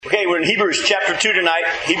Okay, we're in Hebrews chapter 2 tonight.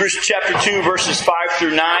 Hebrews chapter 2, verses 5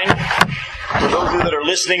 through 9. For those of you that are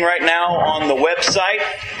listening right now on the website,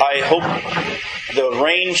 I hope the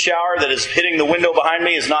rain shower that is hitting the window behind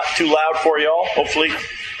me is not too loud for y'all. Hopefully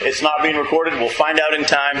it's not being recorded. We'll find out in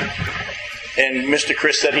time. And Mr.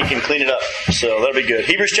 Chris said he can clean it up, so that'll be good.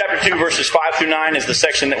 Hebrews chapter 2, verses 5 through 9 is the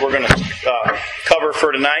section that we're going to cover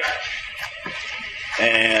for tonight.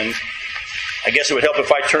 And I guess it would help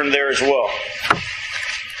if I turned there as well.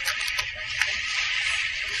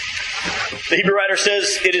 The Hebrew writer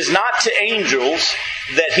says, "It is not to angels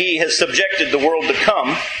that he has subjected the world to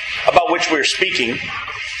come, about which we are speaking,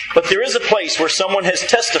 but there is a place where someone has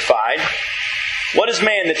testified, 'What is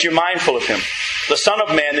man that you're mindful of him? The Son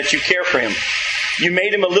of Man that you care for him? You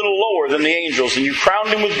made him a little lower than the angels, and you crowned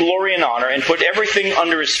him with glory and honor, and put everything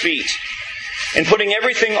under his feet. In putting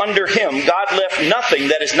everything under him, God left nothing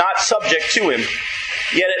that is not subject to him.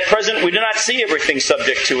 Yet at present we do not see everything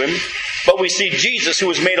subject to him, but we see Jesus, who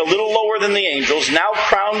was made a little lower than the angels, now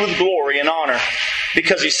crowned with glory and honor,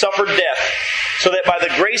 because he suffered death, so that by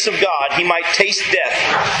the grace of God he might taste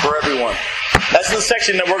death for everyone." That's the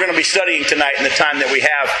section that we're going to be studying tonight in the time that we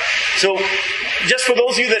have. So, just for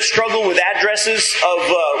those of you that struggle with addresses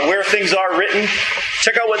of where things are written,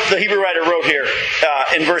 check out what the Hebrew writer wrote here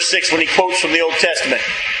in verse 6 when he quotes from the Old Testament.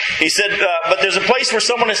 He said, "But there's a place where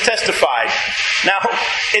someone has testified." Now,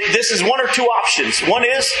 this is one or two options. One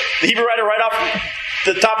is, the Hebrew writer right off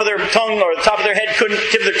the top of their tongue or the top of their head tip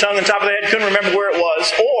of their tongue and top of their head couldn't remember where it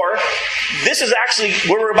was. Or, this is actually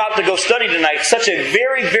where we're about to go study tonight, such a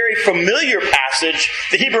very, very familiar passage,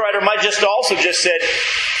 the Hebrew writer might just also just said,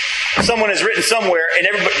 someone has written somewhere, and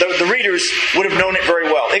the readers would have known it very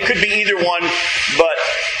well. It could be either one, but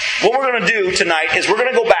what we're going to do tonight is we're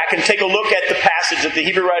going to go back and take a look at the passage that the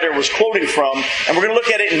Hebrew writer was quoting from, and we're going to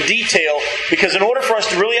look at it in detail, because in order for us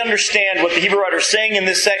to really understand what the Hebrew writer is saying in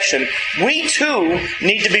this section, we too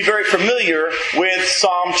need to be very familiar with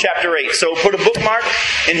Psalm chapter 8. So put a bookmark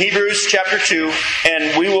in Hebrews chapter 2,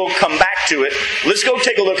 and we will come back to it. Let's go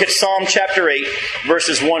take a look at Psalm chapter 8,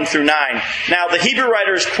 verses 1 through 9. Now, the Hebrew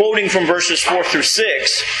writer is quoting from verses 4 through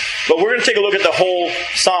 6, but we're going to take a look at the whole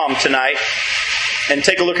Psalm tonight and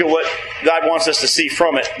take a look at what God wants us to see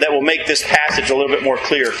from it that will make this passage a little bit more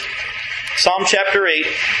clear. Psalm chapter 8,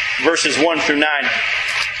 verses 1 through 9.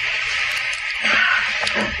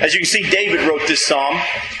 As you can see, David wrote this psalm.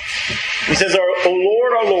 He says,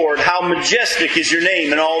 O Lord, how majestic is your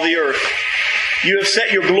name in all the earth. You have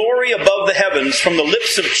set your glory above the heavens. From the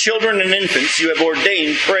lips of children and infants you have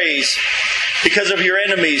ordained praise, because of your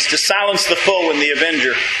enemies, to silence the foe and the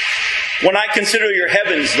avenger. When I consider your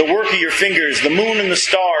heavens, the work of your fingers, the moon and the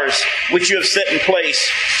stars, which you have set in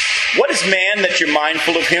place, what is man that you're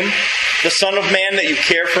mindful of him? The Son of Man that you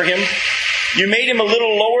care for him? You made him a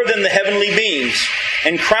little lower than the heavenly beings,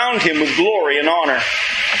 and crowned him with glory and honor.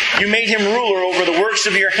 You made him ruler over the works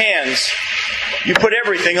of your hands. You put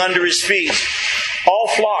everything under his feet. All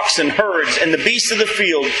flocks and herds and the beasts of the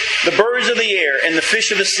field, the birds of the air and the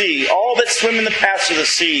fish of the sea, all that swim in the paths of the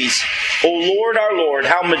seas. O Lord, our Lord,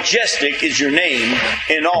 how majestic is your name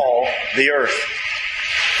in all the earth.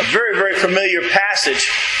 A very, very familiar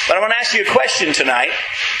passage. But I want to ask you a question tonight.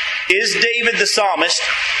 Is David the psalmist,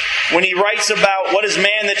 when he writes about what is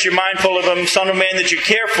man that you're mindful of him, Son of Man that you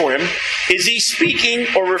care for him, is he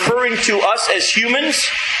speaking or referring to us as humans?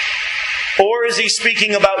 Or is he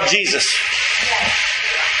speaking about Jesus?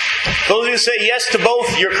 Those of you who say yes to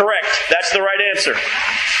both, you're correct. That's the right answer.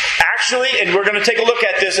 Actually, and we're going to take a look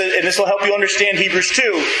at this, and this will help you understand Hebrews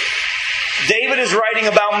 2. David is writing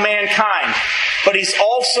about mankind, but he's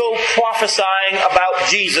also prophesying about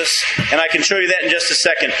Jesus, and I can show you that in just a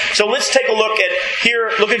second. So let's take a look at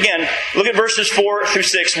here. Look again. Look at verses 4 through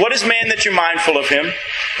 6. What is man that you're mindful of him?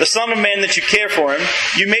 The Son of Man that you care for him?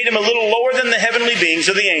 You made him a little lower than the heavenly beings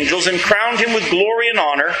or the angels, and crowned him with glory and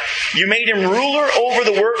honor. You made him ruler over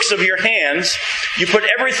the works of your hands. You put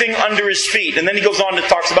everything under his feet. And then he goes on to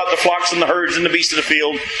talk about the flocks and the herds and the beasts of the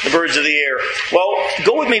field, the birds of the air. Well,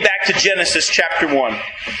 go with me back to Genesis chapter 1.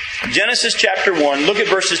 Genesis chapter 1, look at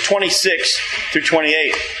verses 26 through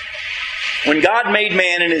 28. When God made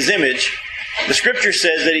man in his image, the scripture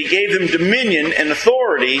says that he gave him dominion and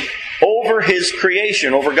authority over his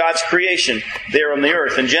creation, over God's creation there on the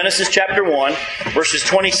earth. In Genesis chapter 1, verses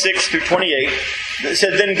 26 through 28, it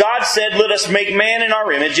said, Then God said, Let us make man in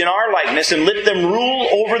our image, in our likeness, and let them rule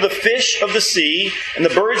over the fish of the sea, and the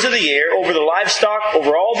birds of the air, over the livestock,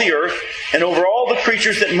 over all the earth, and over all the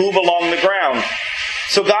creatures that move along the ground.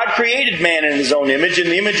 So God created man in his own image. In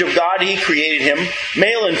the image of God he created him.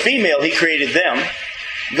 Male and female he created them.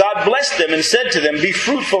 God blessed them and said to them, "Be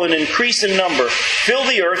fruitful and increase in number. Fill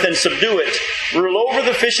the earth and subdue it. Rule over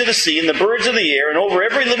the fish of the sea and the birds of the air and over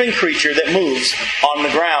every living creature that moves on the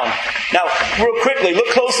ground." Now, real quickly, look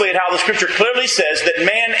closely at how the Scripture clearly says that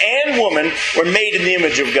man and woman were made in the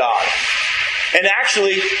image of God. And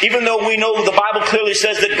actually, even though we know the Bible clearly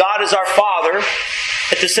says that God is our Father,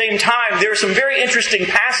 at the same time, there are some very interesting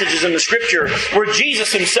passages in the Scripture where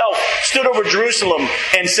Jesus Himself stood over Jerusalem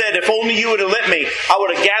and said, "If only you would have let me, I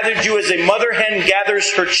would have gathered you as a mother hen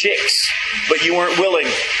gathers her chicks, but you weren't willing."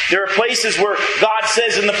 There are places where God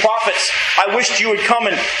says in the prophets, "I wished you would come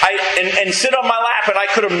and sit on my lap and I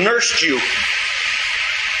could have nursed you."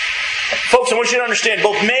 Folks, I want you to understand,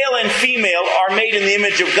 both male and female are made in the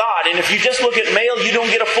image of God. And if you just look at male, you don't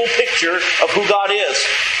get a full picture of who God is.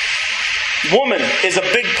 Woman is a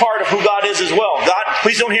big part of who God is as well. God,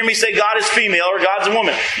 please don't hear me say God is female or God's a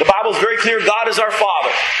woman. The Bible is very clear, God is our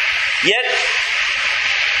Father. Yet,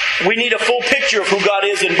 we need a full picture of who God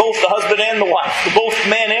is in both the husband and the wife, both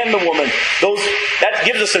man and the woman. That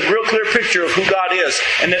gives us a real clear picture of who God is.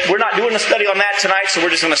 And we're not doing a study on that tonight, so we're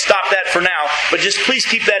just going to stop that for now. But just please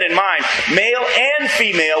keep that in mind. Male and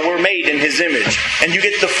female were made in His image. And you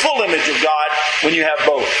get the full image of God when you have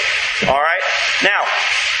both. All right? Now,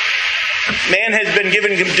 man has been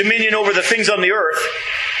given dominion over the things on the earth,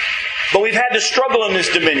 but we've had to struggle in this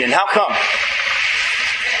dominion. How come?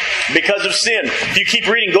 Because of sin. If you keep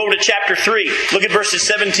reading, go to chapter 3. Look at verses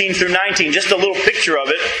 17 through 19. Just a little picture of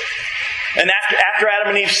it. And after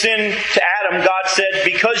Adam and Eve sinned to Adam, God said,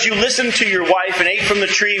 "Because you listened to your wife and ate from the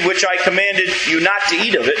tree which I commanded you not to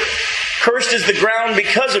eat of it, cursed is the ground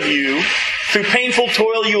because of you. Through painful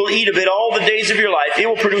toil you will eat of it all the days of your life. It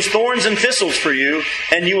will produce thorns and thistles for you,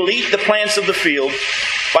 and you will eat the plants of the field.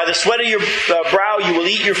 By the sweat of your brow you will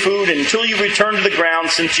eat your food until you return to the ground,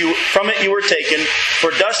 since from it you were taken.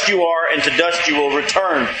 For dust you are, and to dust you will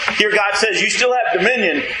return." Here God says, you still have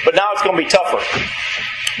dominion, but now it's going to be tougher.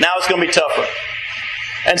 Now it's going to be tougher.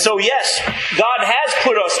 And so yes, God has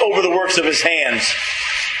put us over the works of His hands.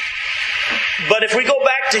 But if we go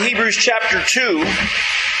back to Hebrews chapter 2,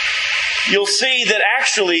 you'll see that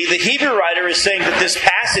actually the Hebrew writer is saying that this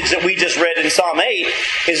passage that we just read in Psalm 8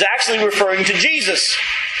 is actually referring to Jesus.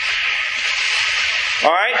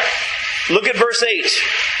 Alright? Look at verse 8.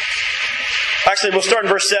 Actually, we'll start in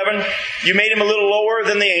verse 7. You made Him a little lower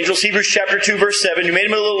than the angels. Hebrews chapter 2, verse 7. You made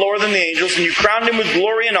Him a little lower than the angels, and you crowned Him with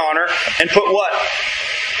glory and honor, and put what?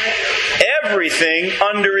 Everything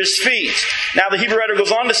under His feet. Now the Hebrew writer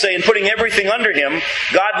goes on to say, in putting everything under Him,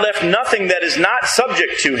 God left nothing that is not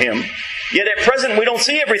subject to Him. Yet at present we don't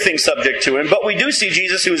see everything subject to Him, but we do see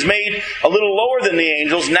Jesus, who was made a little lower than the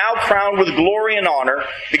angels, now crowned with glory and honor,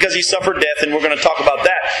 because He suffered death, and we're going to talk about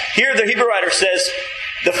that. Here the Hebrew writer says,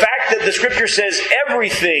 the fact that the Scripture says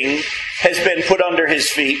everything has been put under His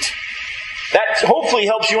feet, that hopefully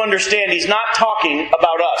helps you understand He's not talking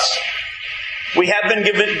about us. We have been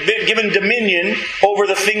given dominion over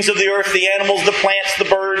the things of the earth, the animals, the plants, the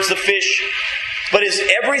birds, the fish. But is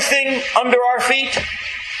everything under our feet?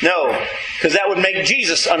 No, because that would make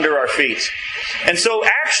Jesus under our feet. And so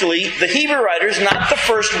actually, the Hebrew writer is not the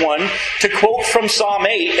first one to quote from Psalm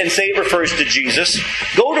 8 and say it refers to Jesus.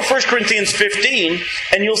 Go to 1 Corinthians 15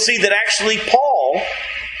 and you'll see that actually Paul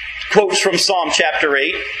quotes from Psalm chapter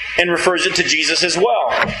 8 and refers it to Jesus as well.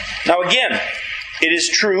 Now again, it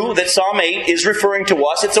is true that Psalm 8 is referring to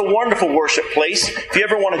us. It's a wonderful worship place. If you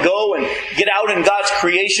ever want to go and get out in God's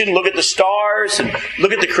creation, look at the stars and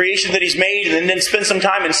look at the creation that He's made, and then spend some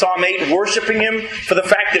time in Psalm 8 worshiping Him for the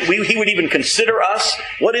fact that He would even consider us.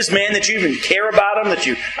 What is man that you even care about Him?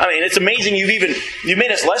 It's amazing you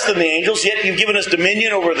made us less than the angels, yet you've given us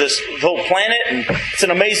dominion over the whole planet, and it's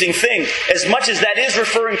an amazing thing. As much as that is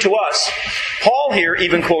referring to us, Paul here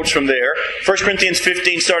even quotes from there, 1 Corinthians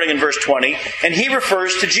 15 starting in verse 20, and he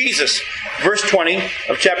refers to Jesus. Verse 20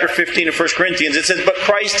 of chapter 15 of 1 Corinthians, it says, "But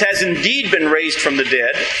Christ has indeed been raised from the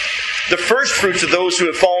dead, the firstfruits of those who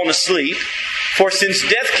have fallen asleep. For since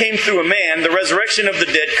death came through a man, the resurrection of the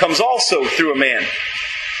dead comes also through a man.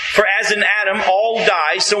 For as in Adam all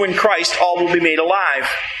die, so in Christ all will be made alive.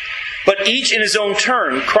 But each in his own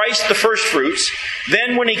turn, Christ the firstfruits,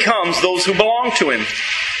 then when He comes, those who belong to Him.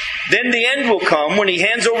 Then the end will come when He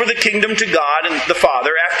hands over the kingdom to God and the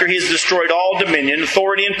Father, after He has destroyed all dominion,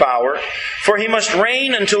 authority, and power. For He must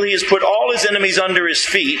reign until He has put all His enemies under His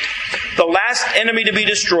feet. The last enemy to be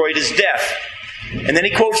destroyed is death." And then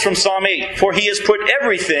he quotes from Psalm 8, "For He has put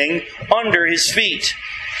everything under His feet."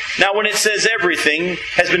 Now when it says everything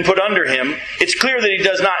has been put under Him, it's clear that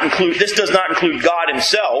this does not include God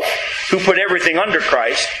Himself, who put everything under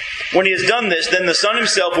Christ. When he has done this, then the Son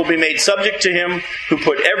himself will be made subject to him who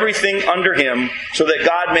put everything under him, so that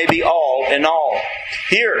God may be all in all.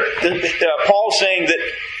 Here, Paul's saying that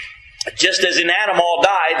just as in Adam all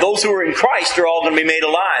died, those who are in Christ are all going to be made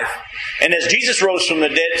alive. And as Jesus rose from the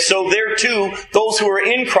dead, so there too, those who are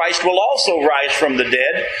in Christ will also rise from the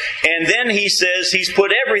dead. And then he says he's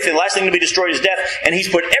put everything, last thing to be destroyed is death, and he's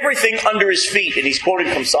put everything under his feet. And he's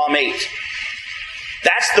quoting from Psalm 8.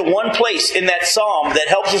 That's the one place in that psalm that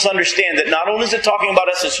helps us understand that not only is it talking about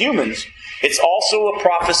us as humans, it's also a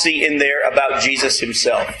prophecy in there about Jesus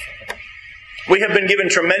himself. We have been given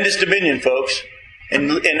tremendous dominion, folks, and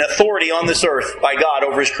authority on this earth by God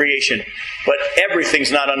over his creation. But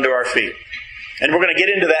everything's not under our feet. And we're going to get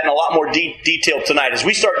into that in a lot more detail tonight. As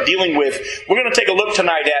we start dealing with, we're going to take a look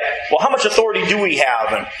tonight at, well, how much authority do we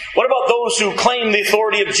have? And what about those who claim the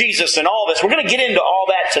authority of Jesus and all this? We're going to get into all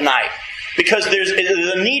that tonight. Because there's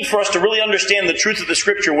a need for us to really understand the truth of the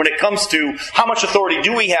Scripture when it comes to how much authority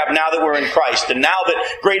do we have now that we're in Christ. And now that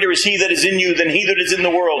greater is He that is in you than he that is in the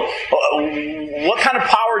world. What kind of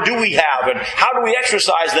power do we have? And how do we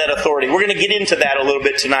exercise that authority? We're going to get into that a little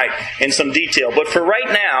bit tonight in some detail. But for right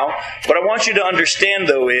now, what I want you to understand,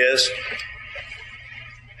 though, is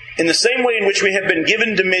in the same way in which we have been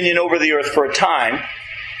given dominion over the earth for a time,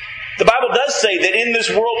 the Bible does say that in this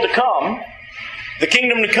world to come, the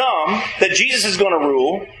kingdom to come, that Jesus is going to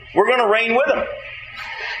rule, we're going to reign with Him.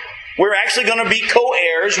 We're actually going to be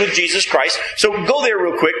co-heirs with Jesus Christ. So go there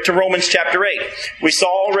real quick to Romans chapter 8. We saw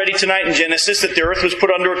already tonight in Genesis that the earth was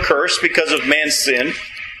put under a curse because of man's sin.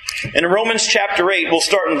 And in Romans chapter 8, we'll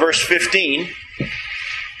start in verse 15.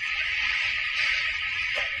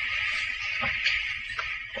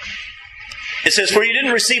 It says, "For you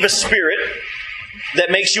didn't receive a spirit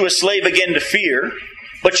that makes you a slave again to fear,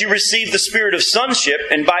 but you received the spirit of sonship,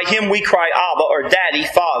 and by Him we cry, Abba, or Daddy,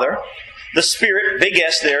 Father. The Spirit, big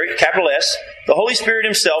S there, capital S, the Holy Spirit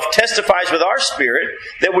Himself testifies with our spirit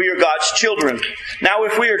that we are God's children. Now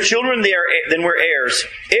if we are children, then we're heirs,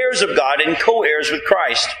 heirs of God and co-heirs with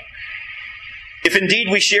Christ. If indeed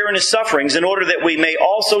we share in His sufferings, in order that we may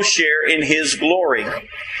also share in His glory.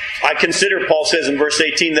 I consider," Paul says in verse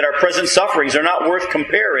 18, "that our present sufferings are not worth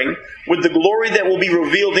comparing with the glory that will be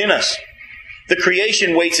revealed in us. The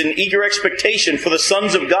creation waits in eager expectation for the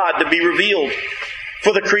sons of God to be revealed.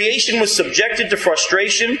 For the creation was subjected to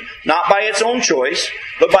frustration, not by its own choice,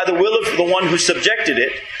 but by the will of the one who subjected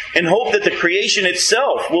it, in hope that the creation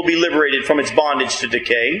itself will be liberated from its bondage to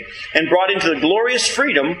decay and brought into the glorious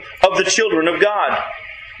freedom of the children of God.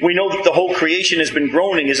 We know that the whole creation has been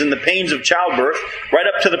groaning as in the pains of childbirth right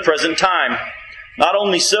up to the present time. Not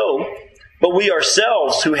only so, but we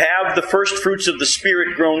ourselves who have the first fruits of the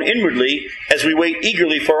Spirit groan inwardly as we wait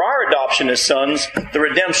eagerly for our adoption as sons, the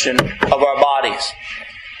redemption of our bodies."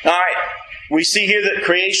 All right. We see here that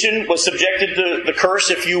creation was subjected to the curse,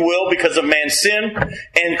 if you will, because of man's sin.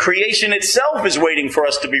 And creation itself is waiting for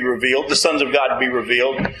us to be revealed, the sons of God to be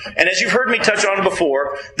revealed. And as you've heard me touch on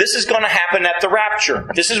before, this is going to happen at the rapture.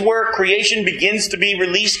 This is where creation begins to be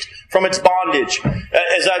released from its bondage.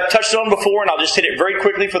 As I've touched on before, and I'll just hit it very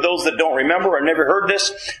quickly for those that don't remember or never heard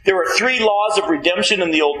this, there are 3 laws of redemption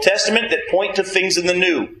in the Old Testament that point to things in the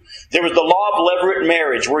New. There was the law of levirate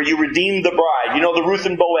marriage, where you redeemed the bride. You know the Ruth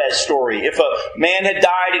and Boaz story. If a man had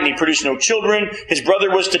died and he produced no children, his brother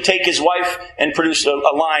was to take his wife and produce a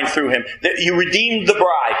line through him. You redeemed the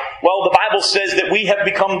bride. Well, the Bible says that we have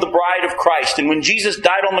become the bride of Christ. And when Jesus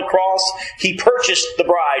died on the cross, He purchased the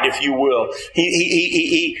bride, if you will.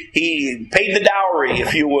 He paid the dowry,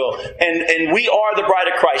 if you will. And we are the bride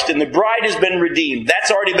of Christ. And the bride has been redeemed.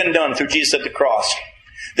 That's already been done through Jesus at the cross.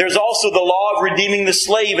 There's also the law of redeeming the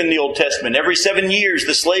slave in the Old Testament. Every 7 years,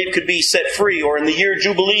 the slave could be set free, or in the year of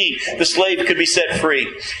Jubilee, the slave could be set free.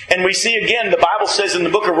 And we see again, the Bible says in the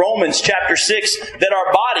book of Romans, chapter 6, that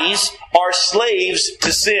our bodies are slaves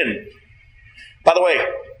to sin. By the way,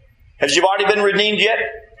 has your body been redeemed yet?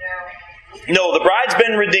 No, the bride's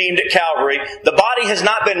been redeemed at Calvary. The body has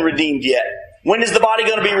not been redeemed yet. When is the body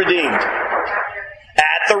going to be redeemed?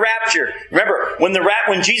 At the rapture. Remember,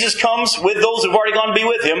 when Jesus comes with those who've already gone to be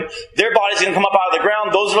with Him, their bodies are going to come up out of the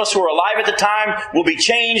ground. Those of us who are alive at the time will be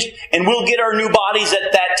changed, and we'll get our new bodies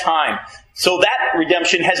at that time. So that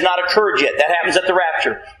redemption has not occurred yet. That happens at the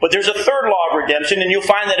rapture. But there's a third law of redemption, and you'll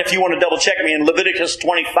find that if you want to double check me in Leviticus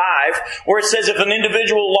 25, where it says if an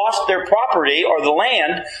individual lost their property or the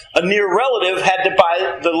land, a near relative had to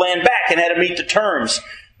buy the land back and had to meet the terms.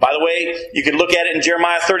 By the way, you can look at it in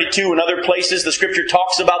Jeremiah 32 and other places. The Scripture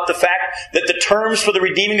talks about the fact that the terms for the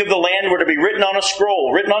redeeming of the land were to be written on a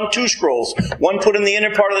scroll, written on 2 scrolls. One put in the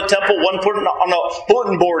inner part of the temple, one put on a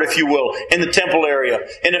bulletin board, if you will, in the temple area.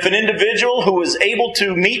 And if an individual who was able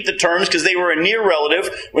to meet the terms, because they were a near relative,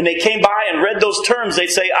 when they came by and read those terms, they'd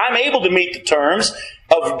say, I'm able to meet the terms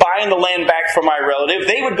of buying the land back from my relative.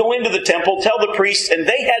 They would go into the temple, tell the priests, and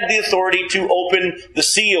they had the authority to open the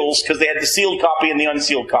seals because they had the sealed copy and the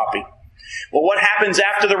unsealed copy. Well, what happens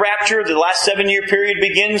after the rapture? The last 7-year period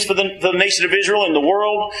begins for the nation of Israel in the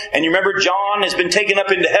world. And you remember John has been taken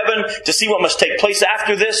up into heaven to see what must take place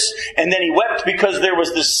after this. And then he wept because there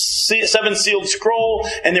was this 7-sealed scroll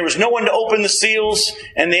and there was no one to open the seals.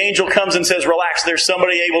 And the angel comes and says, relax, there's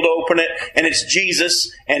somebody able to open it. And it's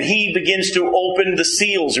Jesus. And he begins to open the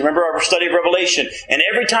seals. Remember our study of Revelation. And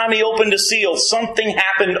every time he opened a seal, something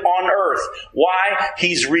happened on earth. Why?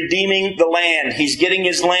 He's redeeming the land. He's getting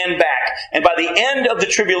his land back. And by the end of the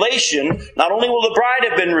tribulation, not only will the bride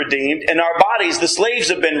have been redeemed, and our bodies, the slaves,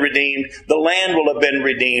 have been redeemed, the land will have been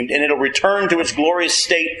redeemed, and it'll return to its glorious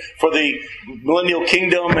state for the millennial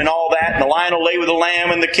kingdom and all that, and the lion will lay with the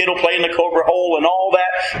lamb, and the kid will play in the cobra hole, and all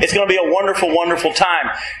that. It's going to be a wonderful, wonderful time.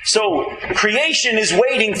 So, creation is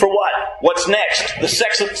waiting for what? What's next? The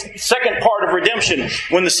second part of redemption,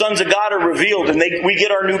 when the sons of God are revealed, and we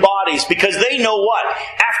get our new bodies, because they know what?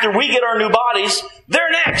 After we get our new bodies,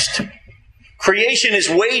 they're next. Creation is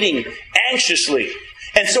waiting anxiously.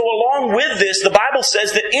 And so along with this, the Bible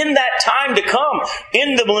says that in that time to come,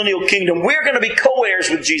 in the millennial kingdom, we're going to be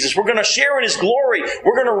co-heirs with Jesus. We're going to share in His glory.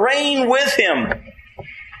 We're going to reign with Him.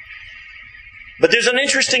 But there's an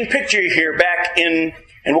interesting picture here back in,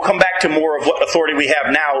 and we'll come back to more of what authority we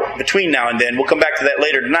have now, between now and then. We'll come back to that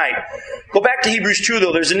later tonight. Go back to Hebrews 2,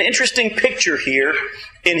 though. There's an interesting picture here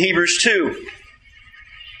in Hebrews 2.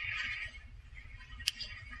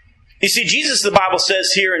 You see, Jesus, the Bible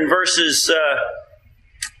says here in verse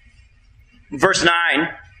 9,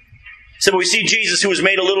 so we see Jesus, who was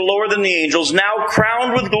made a little lower than the angels, now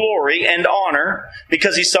crowned with glory and honor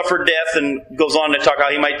because He suffered death, and goes on to talk how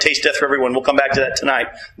He might taste death for everyone. We'll come back to that tonight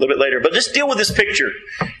a little bit later. But just deal with this picture.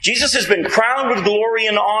 Jesus has been crowned with glory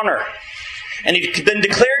and honor. And He's been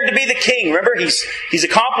declared to be the King. Remember, He's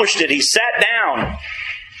accomplished it. He's sat down.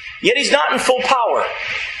 Yet He's not in full power.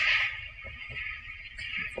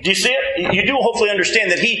 Do you see it? You do hopefully understand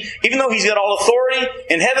that even though He's got all authority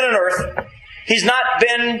in heaven and earth, He's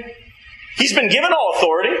been given all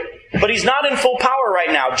authority, but He's not in full power right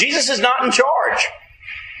now. Jesus is not in charge.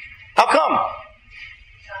 How come?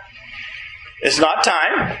 It's not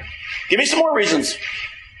time. Give me some more reasons.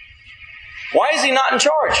 Why is He not in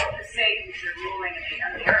charge?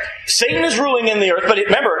 Satan is ruling in the earth, but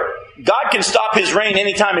remember, God can stop His reign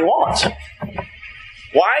anytime He wants.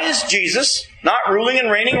 Why is Jesus not ruling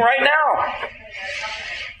and reigning right now?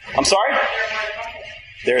 I'm sorry?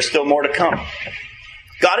 There is still more to come.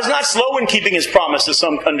 God is not slow in keeping His promise, as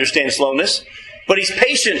some understand slowness, but He's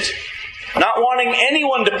patient, not wanting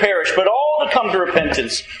anyone to perish, but all to come to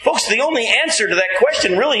repentance. Folks, the only answer to that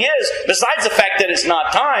question really is, besides the fact that it's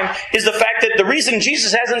not time, is the fact that the reason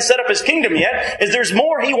Jesus hasn't set up His kingdom yet is there's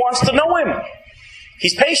more He wants to know Him.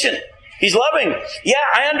 He's patient. He's loving. Yeah,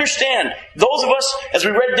 I understand. Those of us, as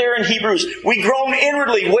we read there in Hebrews, we groan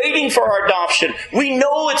inwardly, waiting for our adoption. We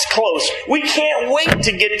know it's close. We can't wait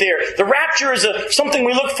to get there. The rapture is something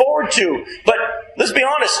we look forward to. But let's be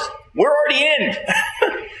honest, we're already in.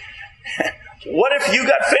 What if you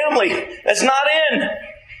got family that's not in?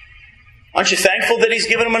 Aren't you thankful that He's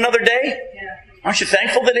given them another day? Aren't you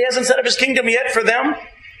thankful that He hasn't set up His kingdom yet for them?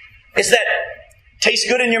 It's that tastes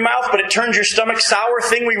good in your mouth, but it turns your stomach sour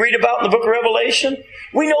thing we read about in the book of Revelation.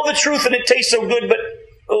 We know the truth and it tastes so good, but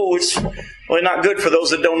it's not good for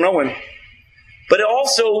those that don't know Him. But it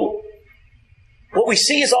also, what we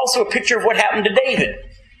see is also a picture of what happened to David.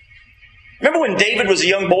 Remember when David was a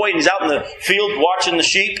young boy and he's out in the field watching the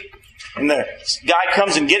sheep? And the guy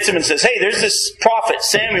comes and gets him and says, hey, there's this prophet,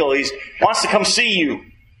 Samuel. He wants to come see you.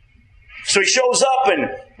 So he shows up,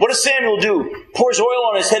 and what does Samuel do? Pours oil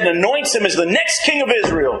on his head and anoints him as the next king of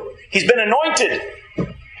Israel. He's been anointed.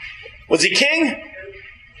 Was he king?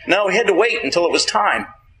 No, he had to wait until it was time.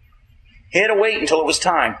 He had to wait until it was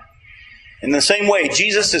time. In the same way,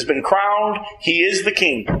 Jesus has been crowned. He is the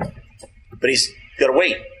king. But He's got to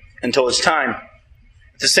wait until it's time.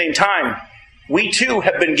 At the same time, we too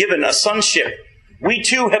have been given a sonship. We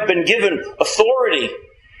too have been given authority.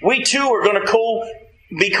 We too are going to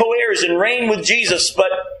be co-heirs and reign with Jesus,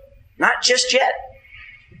 but not just yet.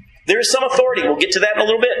 There is some authority. We'll get to that in a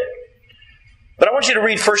little bit. But I want you to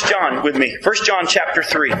read 1 John with me. 1 John chapter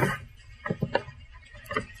 3.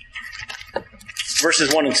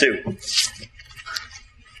 verses 1 and 2.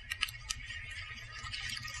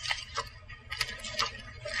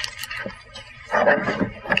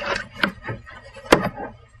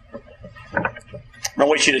 I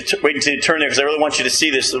want you to wait until you turn there because I really want you to see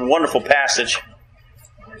this. It's a wonderful passage.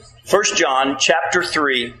 1 John chapter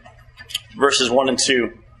 3, verses 1 and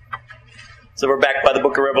 2. So we're back by the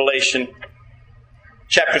book of Revelation.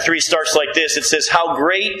 Chapter 3 starts like this. It says, "How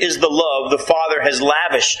great is the love the Father has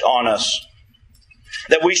lavished on us,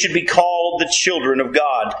 that we should be called the children of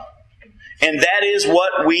God. And that is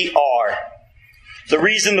what we are. The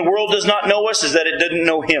reason the world does not know us is that it doesn't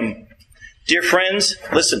know Him." Dear friends,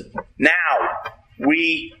 listen. Now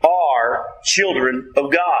we are children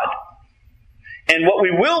of God. And what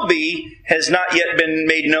we will be has not yet been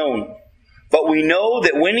made known. But we know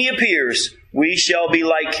that when He appears, we shall be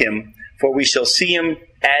like Him, for we shall see Him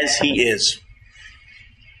as He is.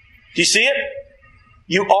 Do you see it?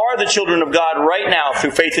 You are the children of God right now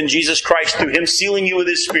through faith in Jesus Christ, through Him sealing you with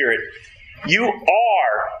His Spirit. You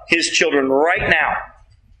are His children right now.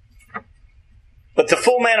 But the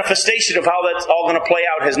full manifestation of how that's all going to play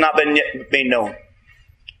out has not been yet made known.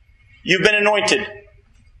 You've been anointed.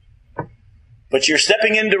 But you're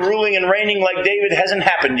stepping into ruling and reigning like David hasn't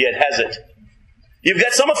happened yet, has it? You've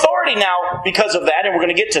got some authority now because of that, and we're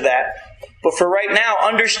going to get to that. But for right now,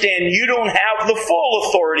 understand you don't have the full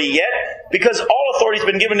authority yet because all authority has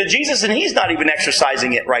been given to Jesus and He's not even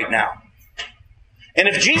exercising it right now. And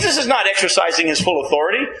if Jesus is not exercising His full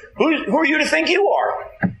authority, who are you to think you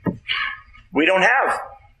are? We don't have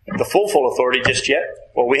the full authority just yet.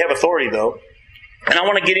 Well, we have authority though. And I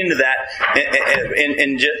want to get into that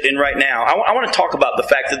in right now. I want to talk about the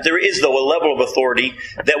fact that there is, though, a level of authority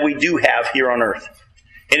that we do have here on earth.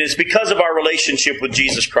 And it's because of our relationship with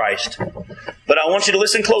Jesus Christ. But I want you to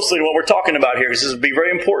listen closely to what we're talking about here, because this will be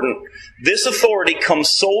very important. This authority comes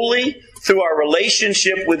solely through our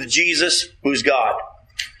relationship with Jesus, who's God.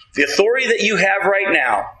 The authority that you have right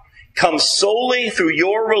now comes solely through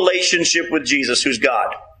your relationship with Jesus, who's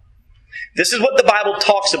God. This is what the Bible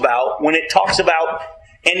talks about when it talks about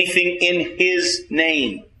anything in His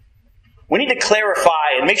name. We need to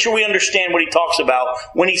clarify and make sure we understand what He talks about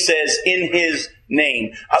when He says in His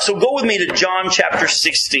name. So go with me to John chapter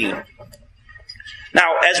 16.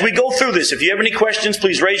 Now, as we go through this, if you have any questions,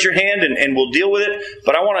 please raise your hand and we'll deal with it.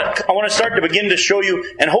 But I want to start to begin to show you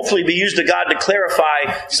and hopefully be used of God to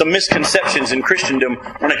clarify some misconceptions in Christendom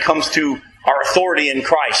when it comes to our authority in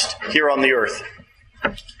Christ here on the earth.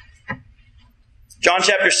 John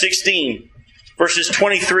chapter 16, verses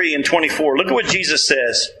 23 and 24. Look at what Jesus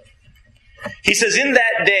says. He says, "In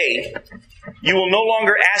that day, you will no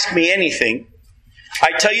longer ask me anything.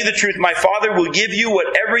 I tell you the truth, my Father will give you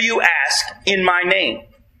whatever you ask in my name.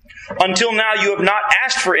 Until now, you have not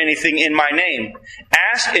asked for anything in my name.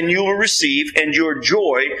 Ask and you will receive, and your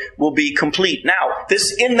joy will be complete." Now,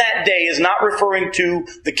 this "in that day" is not referring to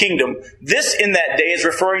the kingdom. This "in that day" is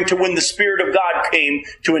referring to when the Spirit of God came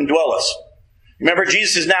to indwell us. Remember,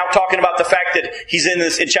 Jesus is now talking about the fact that He's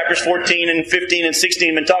in chapters 14 and 15 and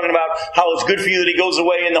 16, been talking about how it's good for you that He goes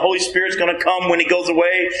away and the Holy Spirit's going to come when He goes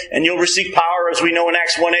away and you'll receive power, as we know in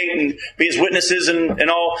Acts 1:8, and be His witnesses and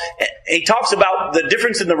all. He talks about the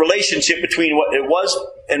difference in the relationship between what it was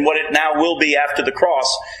and what it now will be after the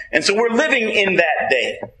cross. And so we're living in that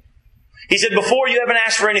day. He said, "Before you haven't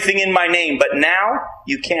asked for anything in my name, but now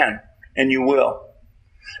you can and you will."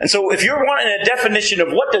 And so if you're wanting a definition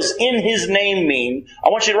of what does "in His name" mean, I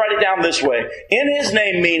want you to write it down this way. In His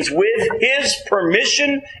name means with His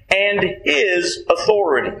permission and His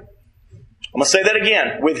authority. I'm going to say that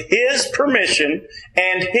again. With His permission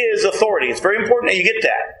and His authority. It's very important that you get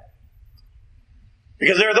that.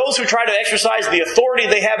 Because there are those who try to exercise the authority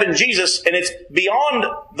they have in Jesus, and it's beyond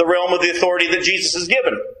the realm of the authority that Jesus has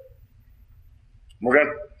given. We're going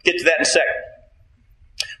to get to that in a second.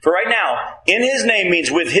 For right now, in His name means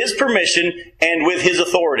with His permission and with His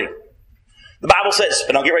authority. The Bible says,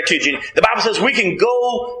 and I'll get right to you, Gene. The Bible says we can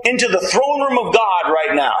go into the throne room of God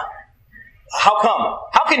right now. How come?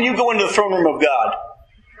 How can you go into the throne room of God?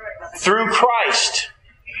 Through Christ.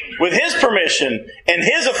 With His permission and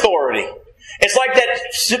His authority. It's like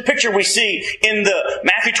that picture we see in the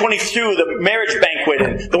Matthew 22, the marriage banquet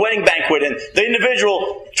and the wedding banquet. And the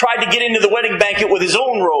individual tried to get into the wedding banquet with his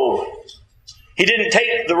own robe. He didn't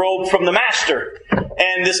take the robe from the master.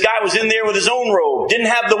 And this guy was in there with his own robe. Didn't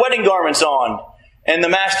have the wedding garments on. And the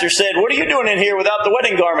master said, "What are you doing in here without the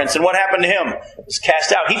wedding garments?" And what happened to him? He was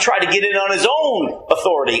cast out. He tried to get in on his own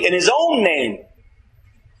authority, in his own name.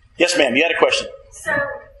 Yes, ma'am, you had a question. So,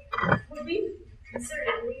 would we consider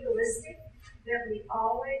it legalistic that we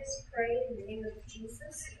always pray in the name of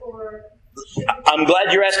Jesus? Or I'm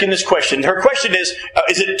glad you're asking this question. Her question is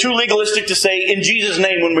it too legalistic to say in Jesus'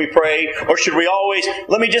 name when we pray? Or should we always...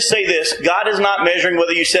 Let me just say this. God is not measuring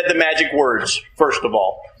whether you said the magic words, first of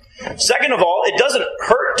all. Second of all, it doesn't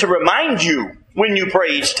hurt to remind you when you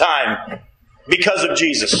pray each time because of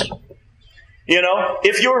Jesus. You know,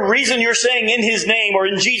 if your reason you're saying in His name or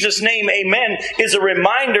in Jesus' name, amen, is a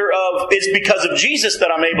reminder of it's because of Jesus that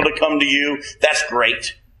I'm able to come to you, that's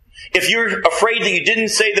great. If you're afraid that you didn't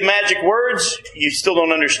say the magic words, you still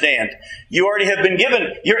don't understand. You already have been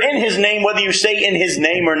given, you're in His name whether you say in His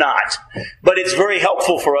name or not. But it's very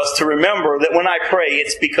helpful for us to remember that when I pray,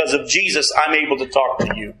 it's because of Jesus I'm able to talk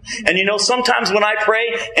to you. And you know, sometimes when I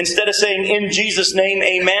pray, instead of saying in Jesus' name,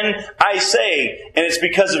 amen, I say, and it's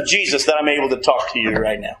because of Jesus that I'm able to talk to you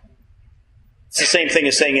right now. It's the same thing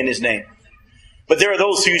as saying in His name. But there are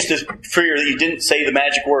those who used to fear that you didn't say the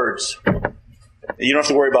magic words. You don't have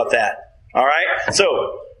to worry about that. All right?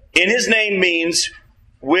 So, in His name means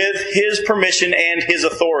with His permission and His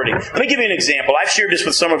authority. Let me give you an example. I've shared this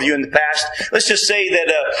with some of you in the past. Let's just say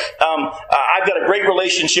that I've got a great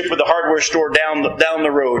relationship with the hardware store down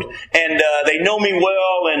the road. And they know me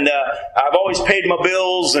well, and I've always paid my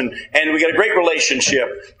bills, and we got a great relationship.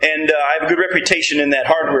 And I have a good reputation in that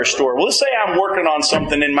hardware store. Well, let's say I'm working on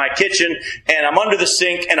something in my kitchen, and I'm under the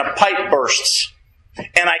sink, and a pipe bursts.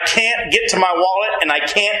 And I can't get to my wallet, and I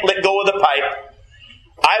can't let go of the pipe.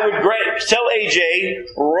 I would tell AJ,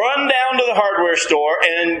 run down to the hardware store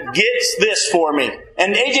and get this for me.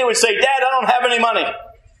 And AJ would say, Dad, I don't have any money.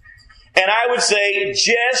 And I would say,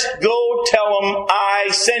 just go tell him I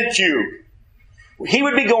sent you. He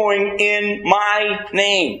would be going in my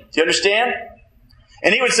name. Do you understand?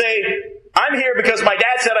 And he would say, I'm here because my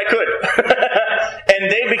dad said I could.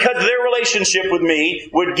 And they, because of their relationship with me,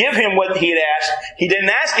 would give him what he had asked. He didn't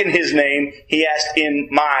ask in his name. He asked in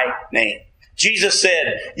my name. Jesus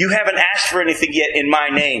said, you haven't asked for anything yet in my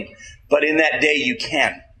name, but in that day you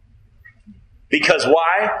can. Because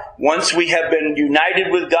why? Once we have been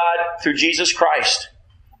united with God through Jesus Christ,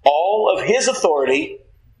 all of His authority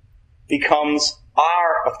becomes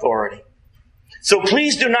our authority. So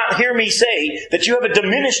please do not hear me say that you have a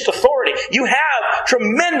diminished authority. You have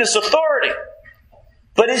tremendous authority.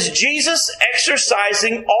 But is Jesus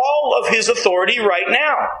exercising all of His authority right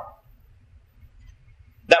now?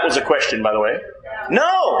 That was a question, by the way.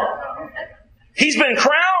 No. He's been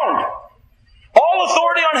crowned. All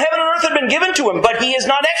authority on heaven and earth had been given to Him, but He is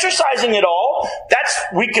not exercising it all.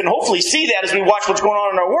 We can hopefully see that as we watch what's going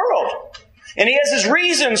on in our world. And He has His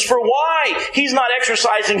reasons for why He's not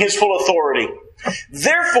exercising His full authority.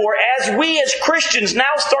 Therefore, as we as Christians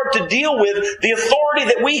now start to deal with the authority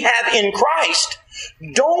that we have in Christ,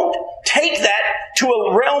 don't take that to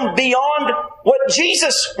a realm beyond what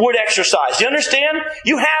Jesus would exercise. You understand?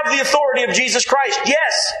 You have the authority of Jesus Christ,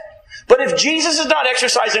 yes. But if Jesus is not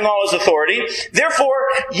exercising all His authority, therefore,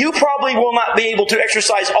 you probably will not be able to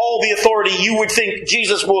exercise all the authority you would think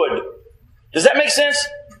Jesus would. Does that make sense?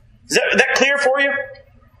 Is that clear for you?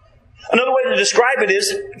 Another way to describe it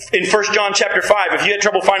is in 1 John chapter 5. If you had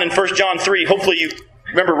trouble finding 1 John 3, hopefully you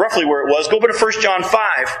remember roughly where it was. Go over to 1 John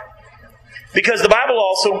 5. Because the Bible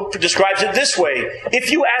also describes it this way.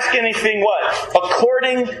 If you ask anything, what?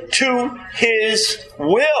 According to His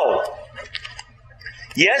will.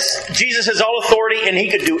 Yes, Jesus has all authority and He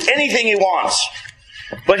could do anything He wants.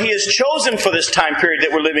 But He has chosen for this time period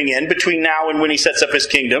that we're living in, between now and when He sets up His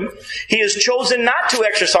kingdom, He has chosen not to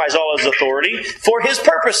exercise all His authority for His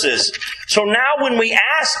purposes. So now when we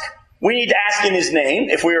ask, we need to ask in His name.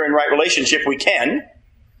 If we are in right relationship, we can.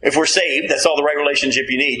 If we're saved, that's all the right relationship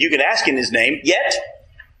you need. You can ask in His name. Yet,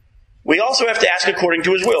 we also have to ask according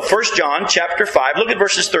to His will. 1 John chapter 5, look at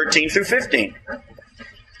verses 13 through 15.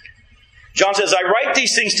 John says, I write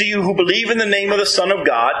these things to you who believe in the name of the Son of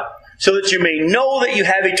God, so that you may know that you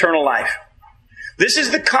have eternal life. This is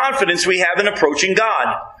the confidence we have in approaching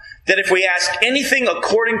God, that if we ask anything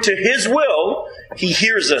according to His will, He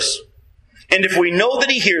hears us. And if we know that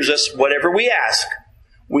He hears us, whatever we ask,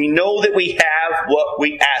 we know that we have what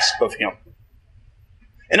we ask of Him.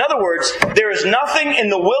 In other words, there is nothing in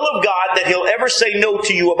the will of God that He'll ever say no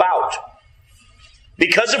to you about.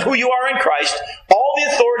 Because of who you are in Christ, all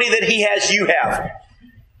the authority that He has, you have.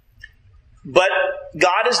 But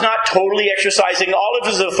God is not totally exercising all of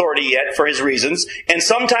His authority yet for His reasons, and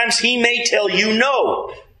sometimes He may tell you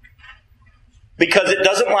no, because it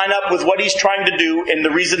doesn't line up with what He's trying to do and the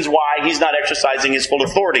reasons why He's not exercising His full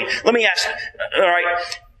authority. Let me ask, all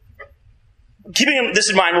right, keeping this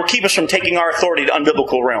in mind will keep us from taking our authority to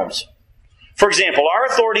unbiblical realms. For example, our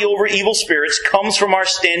authority over evil spirits comes from our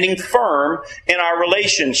standing firm in our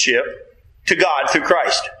relationship to God through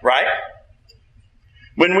Christ, right?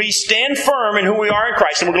 When we stand firm in who we are in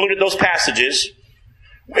Christ, and we're going to look at those passages,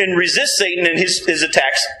 and resist Satan and his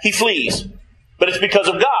attacks, he flees. But it's because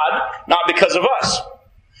of God, not because of us.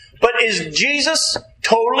 But is Jesus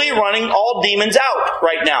totally running all demons out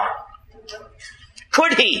right now?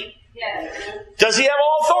 Could he? Yes. Does he have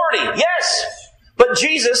all authority? Yes. But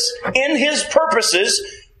Jesus, in his purposes,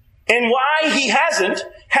 and why he has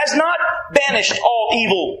not banished all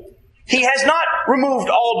evil. He has not removed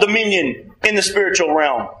all dominion in the spiritual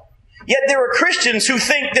realm. Yet there are Christians who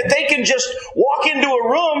think that they can just walk into a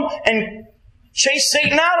room and chase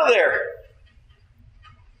Satan out of there.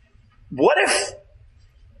 What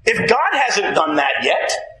if God hasn't done that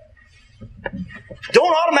yet?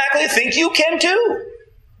 Don't automatically think you can too.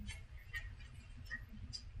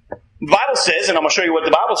 The Bible says, and I'm going to show you what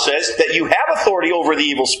the Bible says, that you have authority over the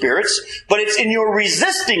evil spirits, but it's in your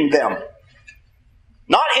resisting them,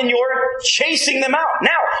 not in your chasing them out. Now,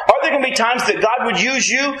 are there going to be times that God would use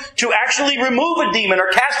you to actually remove a demon or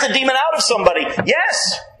cast a demon out of somebody?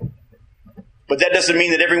 Yes. But that doesn't mean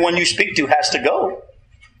that everyone you speak to has to go.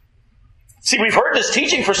 See, we've heard this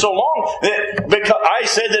teaching for so long that because I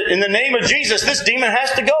said that in the name of Jesus, this demon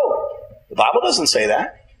has to go. The Bible doesn't say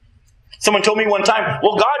that. Someone told me one time,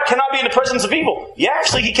 well, God cannot be in the presence of evil. Yeah,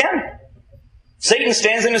 actually he can. Satan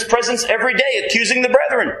stands in his presence every day accusing the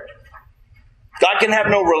brethren. God can have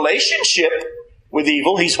no relationship with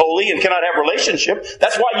evil. He's holy and cannot have relationship.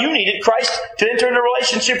 That's why you needed Christ to enter into a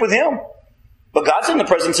relationship with him. But God's in the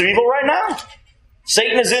presence of evil right now.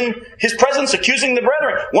 Satan is in his presence accusing the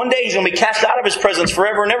brethren. One day he's going to be cast out of his presence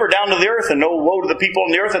forever and ever down to the earth, and no woe to the people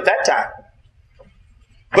on the earth at that time.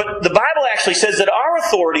 But the Bible actually says that our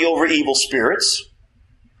authority over evil spirits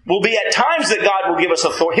will be at times that God will give us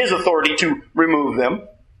his authority to remove them.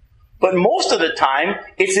 But most of the time,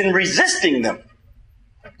 it's in resisting them.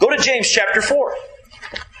 Go to James chapter 4.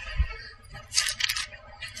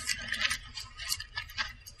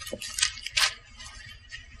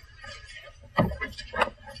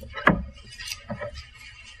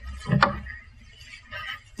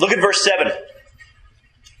 Look at verse 7.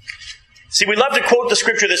 See, we love to quote the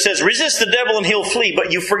scripture that says, resist the devil and he'll flee,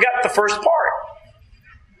 but you forgot the first part.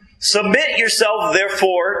 Submit yourself,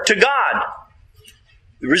 therefore, to God.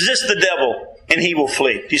 Resist the devil and he will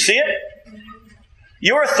flee. Do you see it?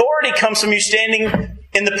 Your authority comes from you standing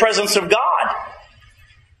in the presence of God.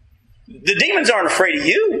 The demons aren't afraid of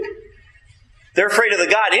you. They're afraid of the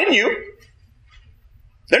God in you.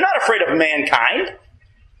 They're not afraid of mankind.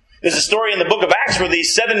 There's a story in the book of Acts where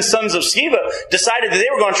these 7 sons of Sceva decided that they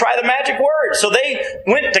were going to try the magic word. So they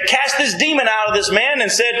went to cast this demon out of this man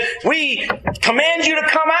and said, we command you to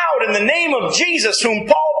come out in the name of Jesus, whom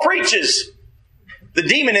Paul preaches. The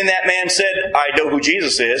demon in that man said, I know who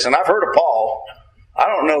Jesus is, and I've heard of Paul. I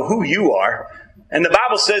don't know who you are. And the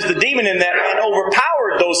Bible says the demon in that man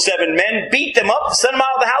overpowered those 7 men, beat them up, and sent them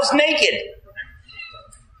out of the house naked.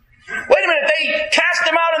 Wait a minute, they cast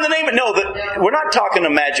him out in the name of... No, we're not talking a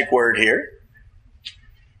magic word here.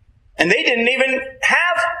 And they didn't even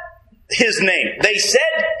have his name. They said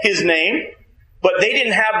his name, but they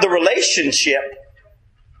didn't have the relationship.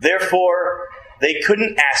 Therefore, they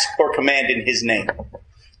couldn't ask or command in his name.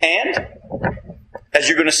 And, as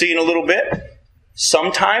you're going to see in a little bit,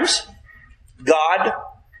 sometimes God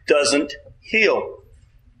doesn't heal.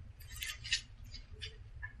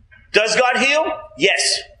 Does God heal?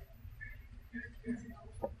 Yes.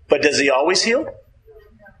 But does he always heal?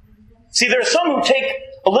 See, there are some who take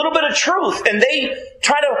a little bit of truth and they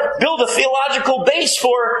try to build a theological base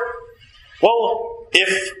for, well,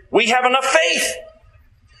 if we have enough faith.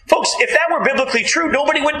 Folks, if that were biblically true,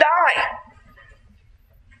 nobody would die.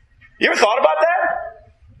 You ever thought about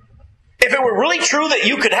that? If it were really true that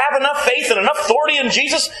you could have enough faith and enough authority in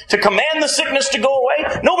Jesus to command the sickness to go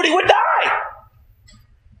away, nobody would die.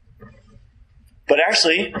 But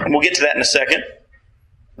actually, and we'll get to that in a second,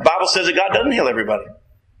 the Bible says that God doesn't heal everybody.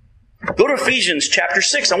 Go to Ephesians chapter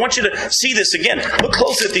 6. I want you to see this again. Look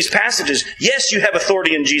closely at these passages. Yes, you have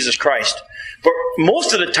authority in Jesus Christ. But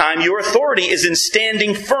most of the time, your authority is in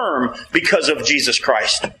standing firm because of Jesus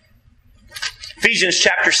Christ. Ephesians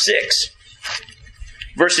chapter 6,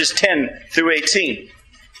 verses 10 through 18.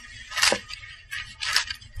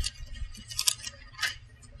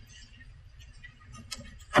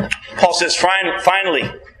 Paul says,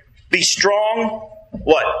 finally, be strong,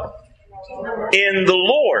 what? In the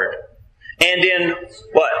Lord. And in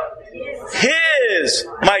what? His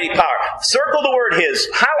mighty power. Circle the word His.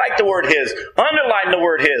 Highlight the word His. Underline the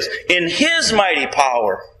word His. In His mighty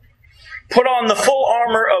power. Put on the full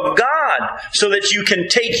armor of God so that you can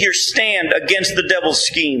take your stand against the devil's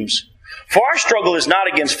schemes. For our struggle is not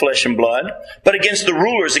against flesh and blood, but against the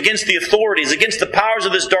rulers, against the authorities, against the powers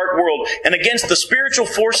of this dark world, and against the spiritual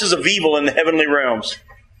forces of evil in the heavenly realms.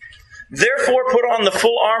 Therefore put on the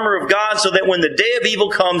full armor of God, so that when the day of evil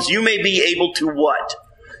comes, you may be able to what?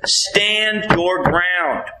 Stand your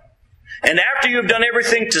ground. And after you have done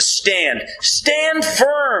everything to stand, stand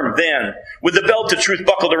firm then, with the belt of truth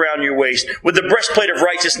buckled around your waist, with the breastplate of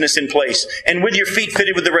righteousness in place, and with your feet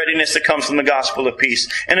fitted with the readiness that comes from the gospel of peace.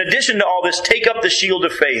 In addition to all this, take up the shield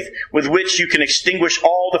of faith, with which you can extinguish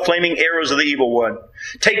all the flaming arrows of the evil one.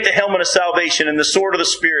 Take the helmet of salvation and the sword of the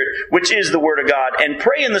Spirit, which is the word of God, and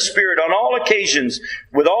pray in the Spirit on all occasions,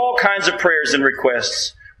 with all kinds of prayers and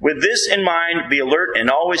requests. With this in mind, be alert and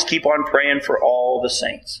always keep on praying for all the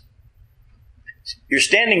saints. You're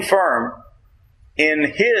standing firm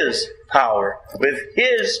in His power, with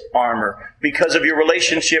His armor, because of your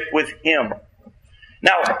relationship with Him.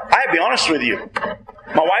 Now, I'll be honest with you.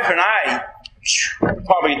 My wife and I,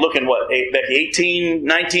 probably looking, 18,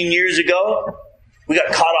 19 years ago, we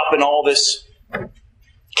got caught up in all this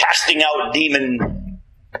casting out demon,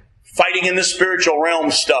 fighting in the spiritual realm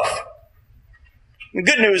stuff. The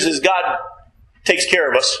good news is God takes care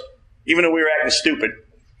of us, even though we were acting stupid.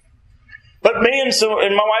 But me and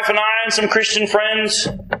my wife and I and some Christian friends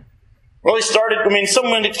really started,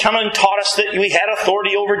 someone had come and taught us that we had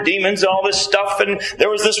authority over demons and all this stuff. And there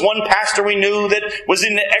was this one pastor we knew that was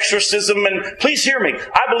in exorcism. And please hear me.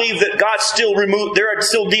 I believe that God still removed, there are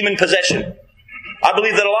still demon possession. I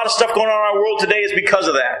believe that a lot of stuff going on in our world today is because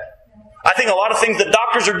of that. I think a lot of things that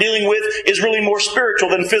doctors are dealing with is really more spiritual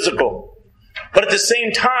than physical. But at the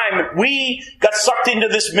same time, we got sucked into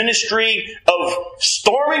this ministry of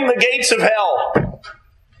storming the gates of hell.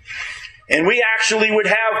 And we actually would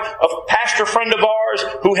have a pastor friend of ours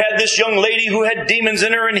who had this young lady who had demons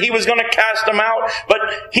in her, and he was going to cast them out. But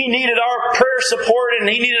he needed our prayer support, and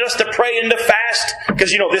he needed us to pray and to fast.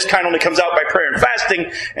 Because, this kind only comes out by prayer and fasting.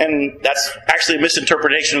 And that's actually a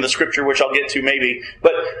misinterpretation of the scripture, which I'll get to maybe.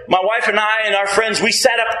 But my wife and I and our friends, we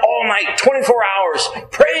sat up all night, 24 hours,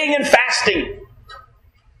 praying and fasting.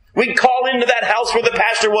 We'd call into that house where the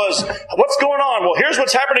pastor was. What's going on? Well, here's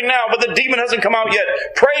what's happening now, but the demon hasn't come out yet.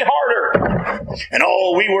 Pray harder. And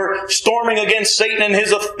we were storming against Satan and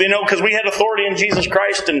his, because we had authority in Jesus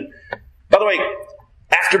Christ. And by the way,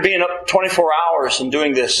 after being up 24 hours and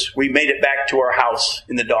doing this, we made it back to our house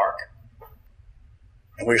in the dark.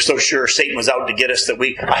 And we were so sure Satan was out to get us that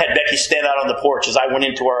I had Becky stand out on the porch as I went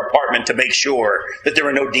into our apartment to make sure that there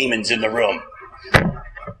were no demons in the room.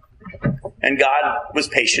 And God was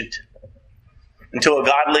patient until a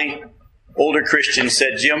godly, older Christian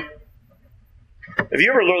said, Jim, have you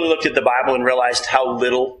ever really looked at the Bible and realized how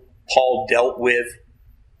little Paul dealt with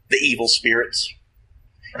the evil spirits?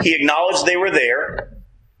 He acknowledged they were there,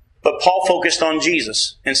 but Paul focused on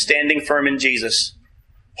Jesus and standing firm in Jesus.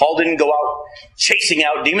 Paul didn't go out chasing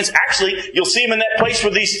out demons. Actually, you'll see him in that place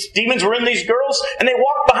where these demons were in these girls, and they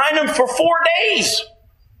walked behind him for 4 days.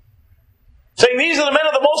 Saying, these are the men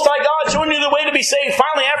of the Most High God, showing you the way to be saved.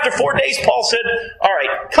 Finally, after 4 days, Paul said, all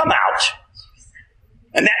right, come out.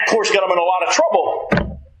 And that, of course, got him in a lot of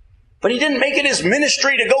trouble. But he didn't make it his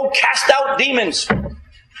ministry to go cast out demons.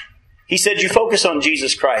 He said, you focus on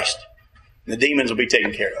Jesus Christ, and the demons will be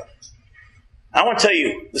taken care of. I want to tell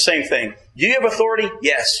you the same thing. Do you have authority?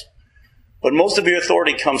 Yes. But most of your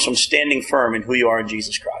authority comes from standing firm in who you are in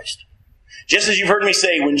Jesus Christ. Just as you've heard me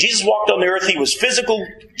say, when Jesus walked on the earth, He was physical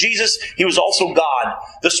Jesus. He was also God.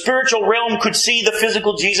 The spiritual realm could see the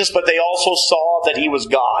physical Jesus, but they also saw that He was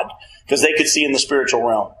God, because they could see in the spiritual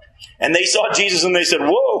realm. And they saw Jesus and they said,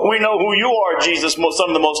 whoa, we know who you are, Jesus, Son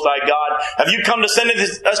of the Most High God. Have you come to send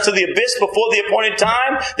us to the abyss before the appointed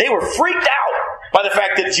time? They were freaked out by the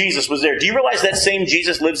fact that Jesus was there. Do you realize that same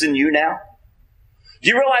Jesus lives in you now? Do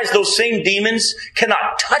you realize those same demons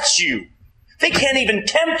cannot touch you? They can't even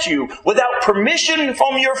tempt you without permission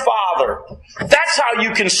from your Father. That's how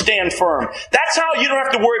you can stand firm. That's how you don't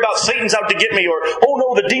have to worry about Satan's out to get me, or, oh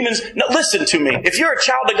no, the demons. No, listen to me. If you're a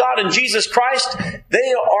child of God in Jesus Christ,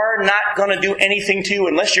 they are not going to do anything to you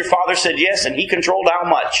unless your Father said yes, and He controlled how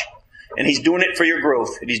much. And He's doing it for your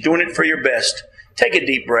growth, and He's doing it for your best. Take a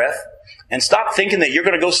deep breath and stop thinking that you're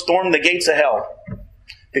going to go storm the gates of hell.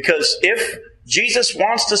 Because if Jesus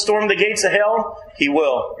wants to storm the gates of hell, He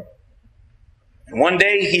will. And one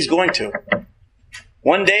day He's going to.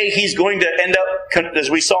 One day He's going to end up, as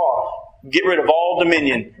we saw, get rid of all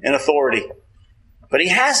dominion and authority. But He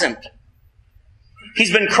hasn't.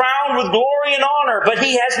 He's been crowned with glory and honor, but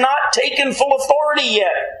He has not taken full authority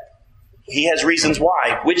yet. He has reasons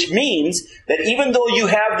why, which means that even though you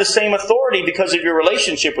have the same authority because of your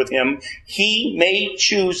relationship with Him, He may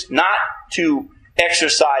choose not to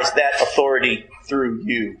exercise that authority through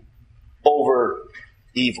you over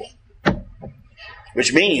evil.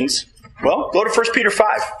 Which means, well, go to 1 Peter 5.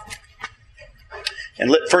 And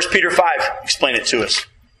let 1 Peter 5 explain it to us.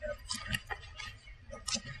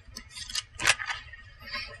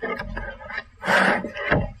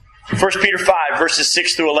 First Peter 5, verses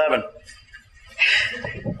 6 through 11.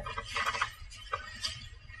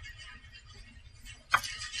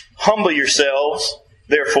 Humble yourselves,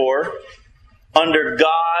 therefore, under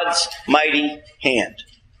God's mighty hand,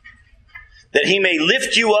 that He may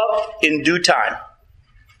lift you up in due time.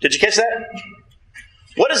 Did you catch that?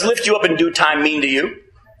 What does lift you up in due time mean to you?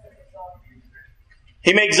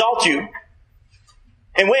 He may exalt you.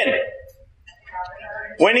 And when?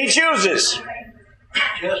 When He chooses.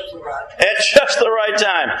 At just the right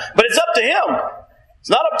time. But it's up to Him. It's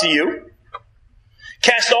not up to you.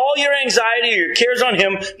 Cast all your anxiety or your cares on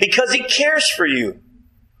Him because He cares for you.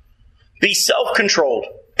 Be self-controlled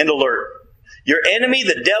and alert. Your enemy,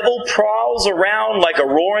 the devil, prowls around like a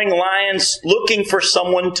roaring lion looking for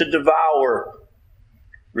someone to devour.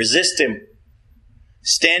 Resist him,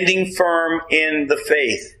 standing firm in the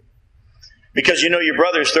faith. Because you know your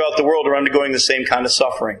brothers throughout the world are undergoing the same kind of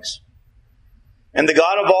sufferings. And the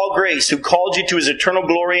God of all grace, who called you to His eternal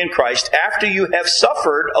glory in Christ, after you have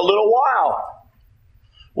suffered a little while,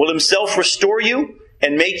 will Himself restore you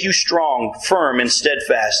and make you strong, firm, and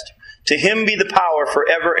steadfast. To Him be the power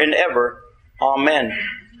forever and ever. Amen.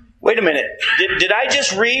 Wait a minute. Did I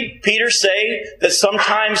just read Peter say that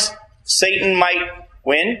sometimes Satan might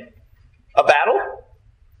win a battle?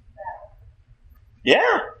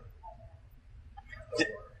 Yeah.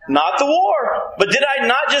 Not the war. But did I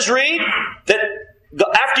not just read that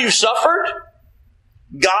after you've suffered,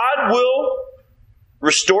 God will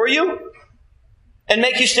restore you and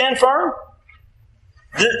make you stand firm?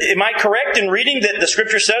 Am I correct in reading that the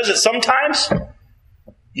Scripture says that sometimes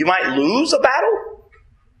you might lose a battle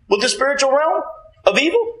with the spiritual realm of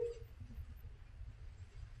evil?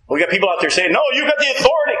 We got people out there saying, no, you got the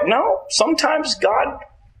authority. No, sometimes God,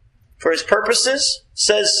 for His purposes,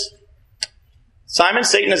 says, Simon,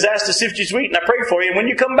 Satan has asked to sift you sweet, and I pray for you, and when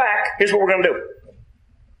you come back, here's what we're going to do.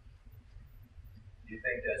 Do you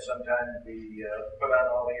think that sometimes we put on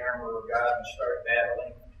all the armor of God and start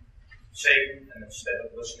battling Satan, and instead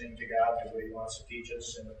of listening to God the way He wants to teach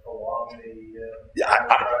us and prolong the...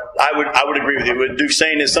 I would agree with you. What Duke's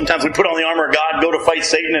saying is sometimes we put on the armor of God, go to fight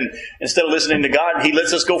Satan, and instead of listening to God, He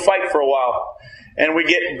lets us go fight for a while. And we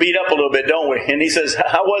get beat up a little bit, don't we? And He says,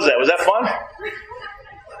 how was that? Was that fun?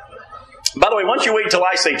 By the way, why don't you wait until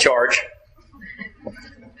I say charge?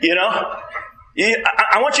 You know?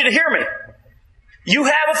 I want you to hear me. You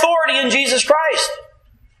have authority in Jesus Christ.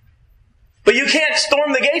 But you can't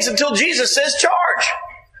storm the gates until Jesus says charge.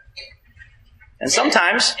 And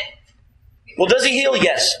sometimes, well, does He heal?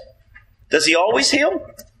 Yes. Does He always heal?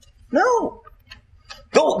 No.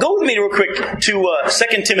 Go with me real quick to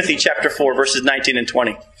 2 Timothy chapter 4, verses 19 and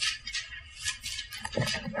 20.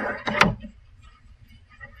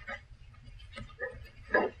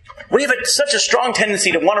 We have such a strong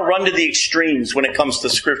tendency to want to run to the extremes when it comes to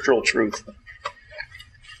scriptural truth.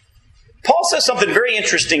 Paul says something very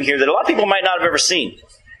interesting here that a lot of people might not have ever seen.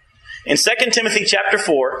 In 2 Timothy chapter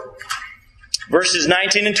 4, verses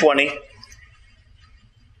 19 and 20,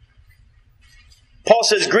 Paul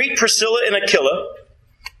says, Greet Priscilla and Aquila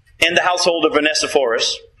and the household of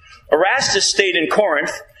Onesiphorus. Erastus stayed in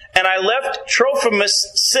Corinth, and I left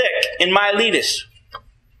Trophimus sick in Miletus.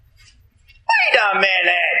 Wait a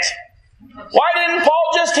minute! Why didn't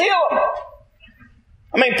Paul just heal him?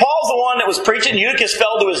 I mean, Paul's the one that was preaching. Eutychus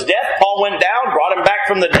fell to his death. Paul went down, brought him back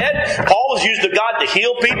from the dead. Paul was used of God to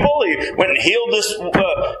heal people. He went and healed this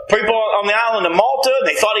people on the island of Malta. And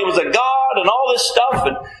they thought he was a god and all this stuff.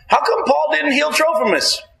 And how come Paul didn't heal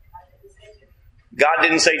Trophimus? God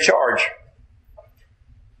didn't say charge.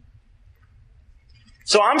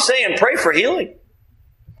 So I'm saying pray for healing.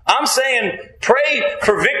 I'm saying pray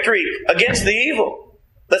for victory against the evil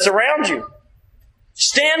that's around you.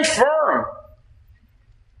 Stand firm.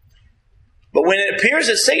 But when it appears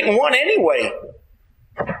that Satan won anyway,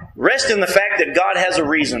 rest in the fact that God has a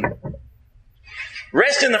reason.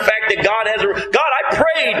 Rest in the fact that God has a reason. God, I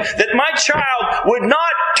prayed that my child would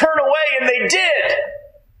not turn away, and they did.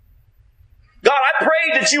 God, I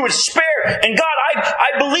prayed that you would spare. And God,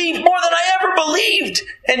 I believed more than I ever believed.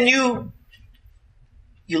 And you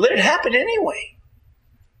let it happen anyway.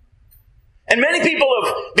 And many people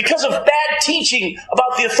have, because of bad teaching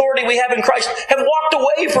about the authority we have in Christ, have walked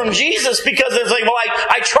away from Jesus because it's like, well,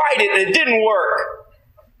 I tried it and it didn't work.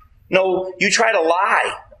 No, you try to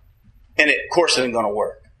lie, and it, of course, isn't going to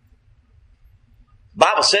work.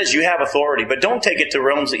 Bible says you have authority, but don't take it to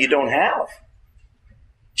realms that you don't have.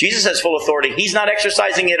 Jesus has full authority. He's not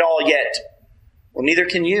exercising it all yet. Well, neither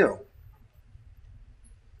can you.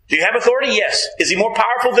 Do you have authority? Yes. Is he more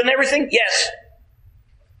powerful than everything? Yes.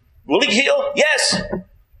 Will he heal? Yes.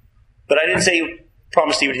 But I didn't say he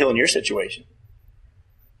promised he would heal in your situation.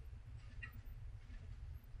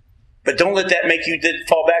 But don't let that make you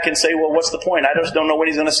fall back and say, well, what's the point? I just don't know when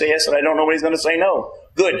he's going to say yes and I don't know when he's going to say no.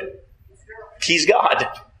 Good. He's God.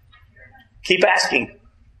 Keep asking.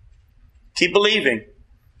 Keep believing.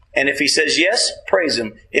 And if he says yes, praise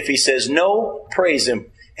him. If he says no, praise him.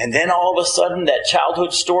 And then all of a sudden that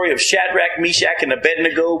childhood story of Shadrach, Meshach, and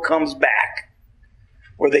Abednego comes back.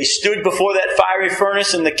 Where they stood before that fiery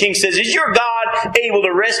furnace and the king says, is your God able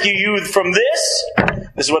to rescue you from this?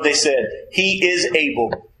 This is what they said. He is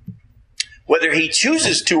able. Whether he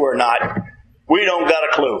chooses to or not, we don't got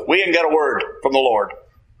a clue. We ain't got a word from the Lord.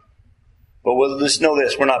 But we'll just know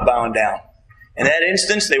this, we're not bowing down. In that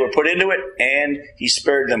instance, they were put into it and he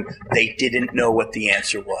spared them. They didn't know what the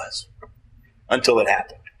answer was until it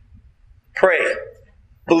happened. Pray,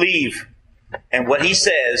 believe, and what he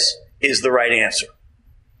says is the right answer.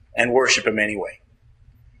 And worship him anyway.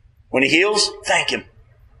 When he heals, thank him.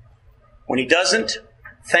 When he doesn't,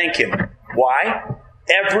 thank him. Why?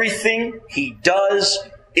 Everything he does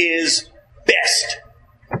is best.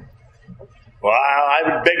 Well, I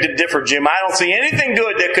would beg to differ, Jim. I don't see anything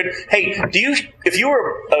good that could... Hey, if you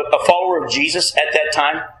were a follower of Jesus at that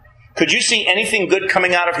time, could you see anything good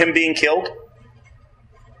coming out of him being killed?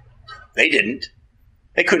 They didn't.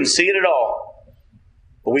 They couldn't see it at all.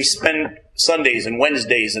 But we spend Sundays and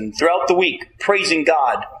Wednesdays and throughout the week praising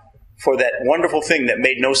God for that wonderful thing that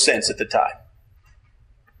made no sense at the time.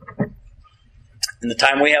 In the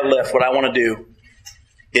time we have left, what I want to do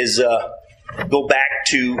is go back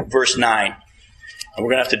to verse 9. And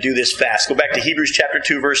we're going to have to do this fast. Go back to Hebrews chapter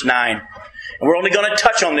 2, verse 9. And we're only going to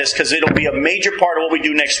touch on this because it'll be a major part of what we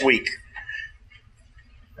do next week.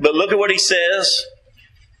 But look at what he says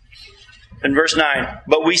in verse 9.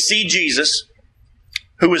 But we see Jesus,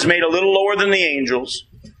 who was made a little lower than the angels,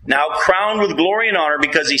 now crowned with glory and honor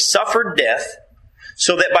because he suffered death,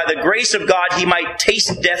 so that by the grace of God he might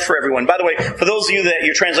taste death for everyone. By the way, for those of you that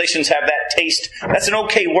your translations have that taste, that's an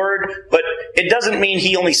okay word, but it doesn't mean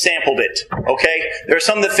he only sampled it. Okay? There are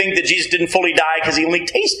some that think that Jesus didn't fully die because he only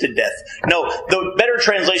tasted death. No, the better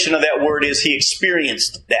translation of that word is he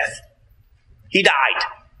experienced death. He died.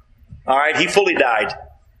 Alright? He fully died.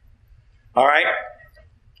 Alright?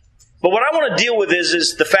 But what I want to deal with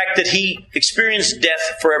is the fact that he experienced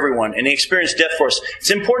death for everyone, and he experienced death for us. It's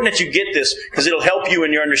important that you get this, because it'll help you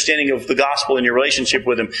in your understanding of the gospel and your relationship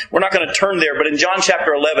with him. We're not going to turn there, but in John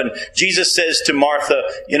chapter 11, Jesus says to Martha,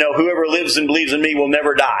 whoever lives and believes in me will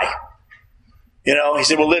never die. He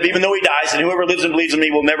said, will live even though he dies, and whoever lives and believes in me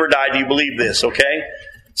will never die. Do you believe this? Okay?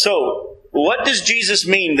 So, what does Jesus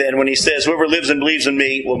mean then when he says, whoever lives and believes in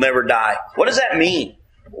me will never die? What does that mean?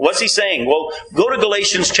 What's he saying? Well, go to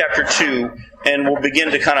Galatians chapter 2, and we'll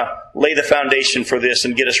begin to kind of lay the foundation for this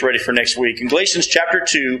and get us ready for next week. In Galatians chapter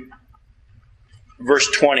 2, verse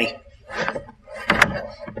 20.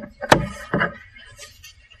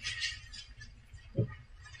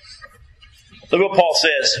 Look what Paul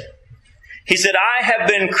says. He said, I have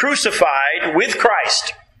been crucified with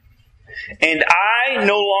Christ, and I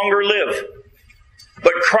no longer live,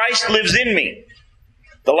 but Christ lives in me.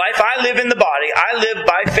 The life I live in the body, I live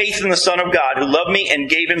by faith in the Son of God who loved me and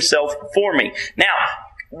gave himself for me. Now,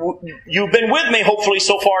 you've been with me hopefully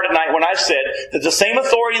so far tonight when I've said that the same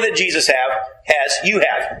authority that Jesus has, you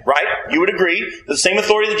have, right? You would agree. The same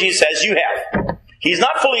authority that Jesus has, you have. He's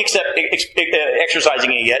not fully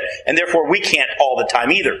exercising it yet, and therefore we can't all the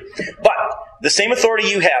time either. But the same authority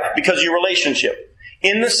you have because of your relationship.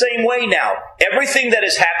 In the same way now, everything that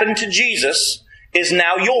has happened to Jesus is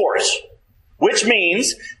now yours. Which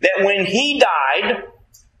means that when he died,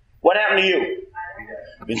 what happened to you?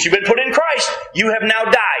 Since you've been put in Christ, you have now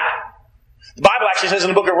died. The Bible actually says in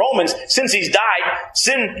the book of Romans, since he's died,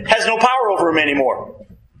 sin has no power over him anymore.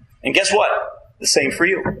 And guess what? The same for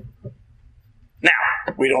you. Now,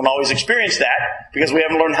 we don't always experience that because we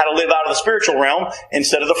haven't learned how to live out of the spiritual realm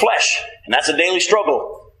instead of the flesh. And that's a daily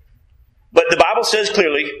struggle. But the Bible says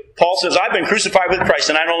clearly, Paul says, I've been crucified with Christ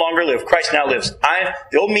and I no longer live. Christ now lives.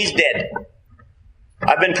 The old me's dead.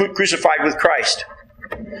 I've been crucified with Christ.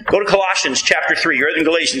 Go to Colossians chapter 3. You're in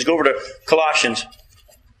Galatians. Go over to Colossians.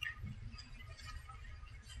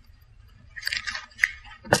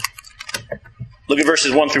 Look at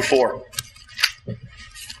verses 1 through 4.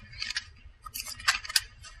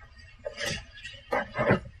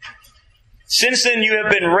 Since then you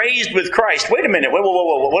have been raised with Christ. Wait a minute. Whoa.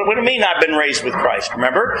 What do you mean I've been raised with Christ?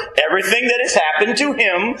 Remember, everything that has happened to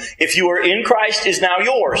Him, if you are in Christ, is now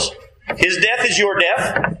yours. His death is your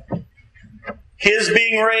death. His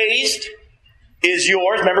being raised is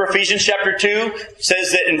yours. Remember Ephesians chapter 2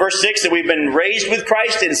 says that in verse 6 that we've been raised with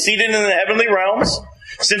Christ and seated in the heavenly realms.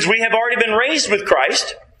 Since we have already been raised with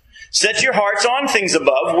Christ, set your hearts on things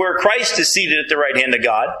above, where Christ is seated at the right hand of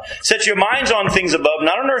God. Set your minds on things above,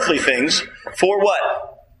 not on earthly things. For what?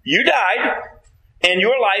 You died, and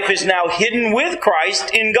your life is now hidden with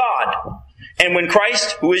Christ in God. And when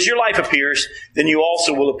Christ, who is your life, appears, then you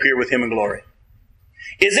also will appear with Him in glory.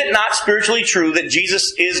 Is it not spiritually true that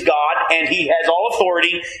Jesus is God and He has all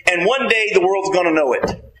authority, and one day the world's going to know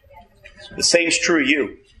it? The same's true of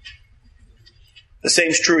you. The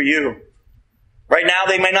same's true of you. Right now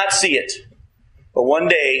they may not see it, but one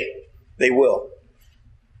day they will.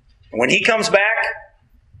 And when He comes back,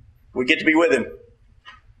 we get to be with Him.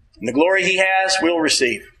 And the glory He has, we'll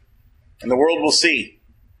receive. And the world will see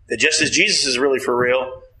that just as Jesus is really for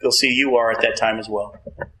real, they'll see you are at that time as well.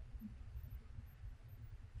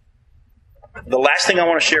 The last thing I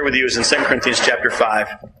want to share with you is in 2 Corinthians chapter 5,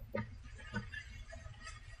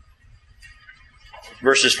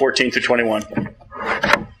 verses 14 through 21.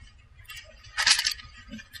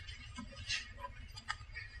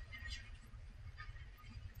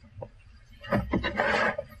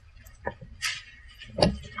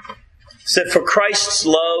 Said, for Christ's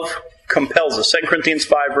love compels us. 2 Corinthians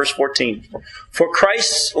 5, verse 14. For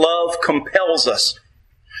Christ's love compels us,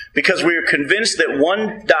 because we are convinced that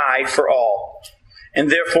one died for all, and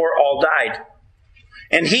therefore all died.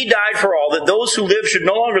 And He died for all, that those who live should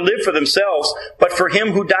no longer live for themselves, but for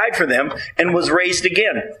Him who died for them and was raised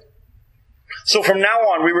again. So from now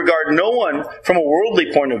on, we regard no one from a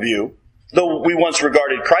worldly point of view, though we once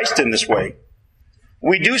regarded Christ in this way.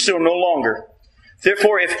 We do so no longer.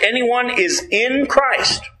 Therefore, if anyone is in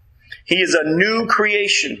Christ, he is a new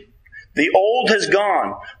creation. The old has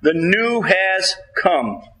gone, the new has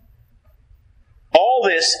come. All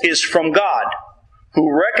this is from God,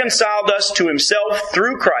 who reconciled us to Himself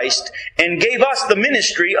through Christ and gave us the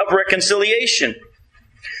ministry of reconciliation.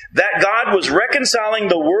 That God was reconciling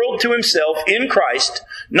the world to Himself in Christ,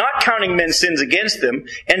 not counting men's sins against them,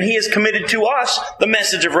 and He has committed to us the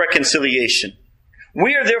message of reconciliation.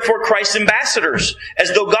 We are therefore Christ's ambassadors,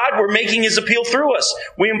 as though God were making His appeal through us.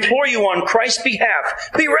 We implore you on Christ's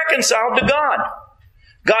behalf, be reconciled to God.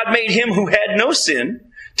 God made Him who had no sin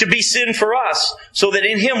to be sin for us, so that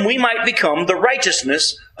in Him we might become the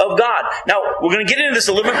righteousness of God. Now, we're going to get into this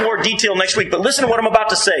a little bit more detail next week, but listen to what I'm about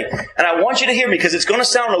to say. And I want you to hear me, because it's going to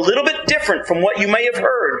sound a little bit different from what you may have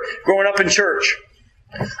heard growing up in church.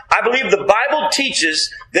 I believe the Bible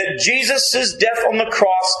teaches that Jesus' death on the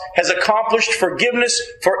cross has accomplished forgiveness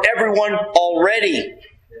for everyone already.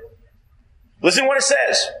 Listen to what it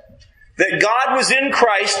says. That God was in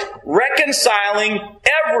Christ reconciling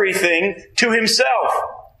everything to Himself.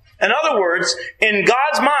 In other words, in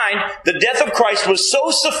God's mind, the death of Christ was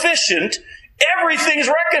so sufficient, everything's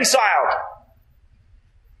reconciled.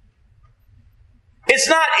 It's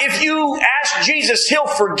not if you ask Jesus, He'll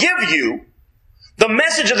forgive you. The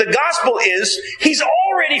message of the gospel is He's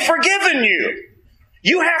already forgiven you.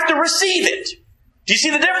 You have to receive it. Do you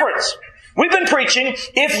see the difference? We've been preaching,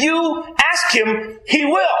 if you ask Him, He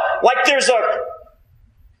will. Like there's a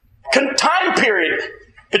time period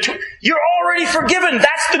between. You're already forgiven.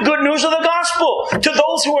 That's the good news of the gospel to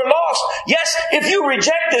those who are lost. Yes, if you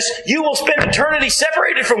reject this, you will spend eternity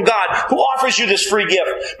separated from God, who offers you this free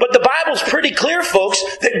gift. But the Bible's pretty clear, folks,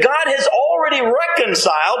 that God has already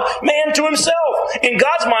reconciled man to Himself. In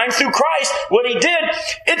God's mind, through Christ, what He did,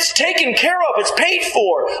 it's taken care of. It's paid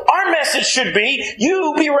for. Our message should be,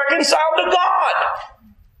 you be reconciled to God.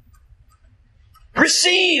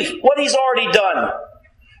 Receive what He's already done.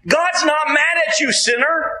 God's not mad at you,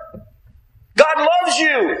 sinner. God loves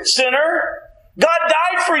you, sinner. God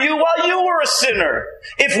died for you while you were a sinner.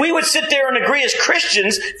 If we would sit there and agree as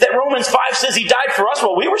Christians that Romans 5 says He died for us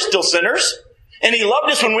while we were still sinners, and He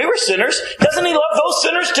loved us when we were sinners, doesn't He love those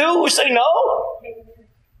sinners too who say no?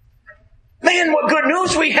 Man, what good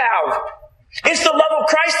news we have. It's the love of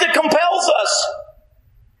Christ that compels us.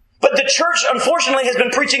 But the church, unfortunately, has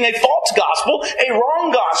been preaching a false gospel, a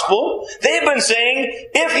wrong gospel. They have been saying,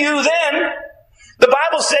 if you then, the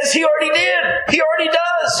Bible says He already did. He already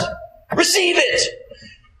does. Receive it.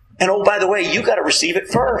 And oh, by the way, you got to receive it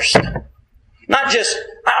first. Not just,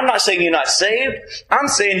 I'm not saying you're not saved. I'm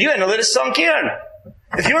saying you haven't let it sunk in.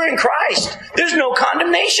 If you're in Christ, there's no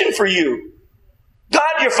condemnation for you.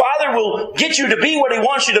 God, your Father, will get you to be what He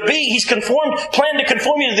wants you to be. He's planned to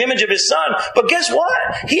conform you to the image of His Son. But guess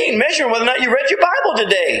what? He ain't measuring whether or not you read your Bible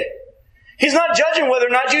today. He's not judging whether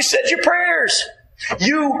or not you said your prayers.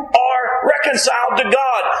 You are reconciled to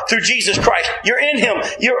God through Jesus Christ. You're in Him.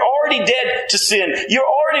 You're already dead to sin. You're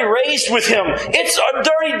already raised with Him. It's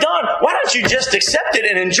already done. Why don't you just accept it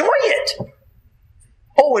and enjoy it?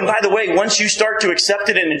 Oh, and by the way, once you start to accept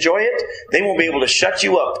it and enjoy it, they won't be able to shut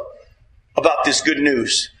you up about this good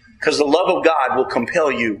news, because the love of God will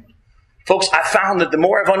compel you. Folks, I found that the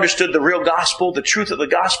more I've understood the real gospel, the truth of the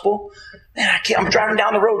gospel, man, I'm driving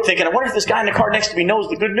down the road thinking, I wonder if this guy in the car next to me knows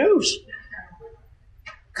the good news.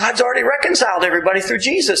 God's already reconciled everybody through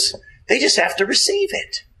Jesus. They just have to receive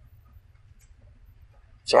it.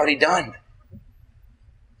 It's already done.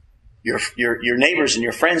 Your neighbors and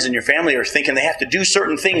your friends and your family are thinking they have to do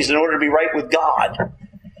certain things in order to be right with God.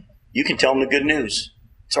 You can tell them the good news.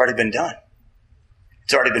 It's already been done.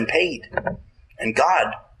 It's already been paid. And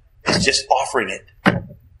God is just offering it.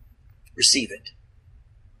 Receive it.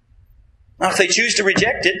 Now, if they choose to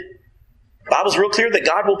reject it, the Bible's real clear that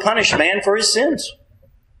God will punish man for his sins.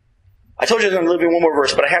 I told you I was going to live in one more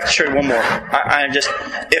verse, but I have to share one more.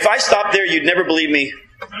 If I stopped there, you'd never believe me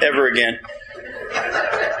ever again.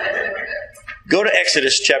 Go to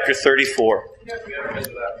Exodus chapter 34. You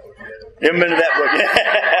haven't been to that book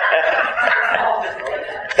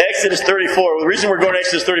yet? Exodus 34. The reason we're going to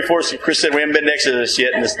Exodus 34 is Chris said we haven't been to Exodus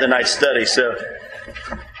yet in the night study. So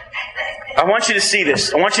I want you to see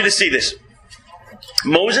this.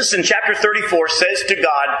 Moses in chapter 34 says to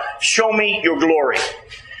God, show me your glory.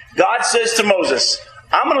 God says to Moses,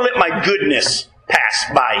 I'm going to let my goodness pass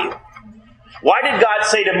by you. Why did God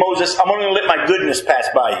say to Moses, I'm going to let my goodness pass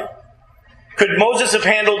by you? Could Moses have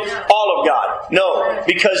handled all of God? No,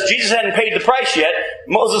 because Jesus hadn't paid the price yet.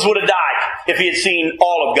 Moses would have died if he had seen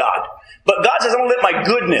all of God. But God says, I'm going to let my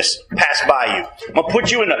goodness pass by you. I'm going to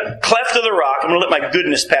put you in a cleft of the rock. I'm going to let my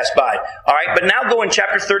goodness pass by. All right, but now go in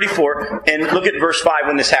chapter 34 and look at verse 5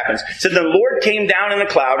 when this happens. It said, the Lord came down in a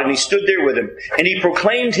cloud and He stood there with him. And He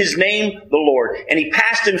proclaimed His name, the Lord. And He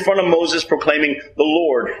passed in front of Moses proclaiming, the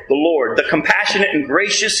Lord, the compassionate and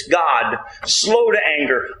gracious God, slow to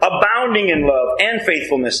anger, abounding in love and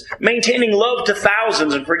faithfulness, maintaining love to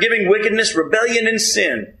thousands and forgiving wickedness, rebellion, and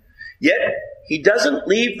sin. Yet He doesn't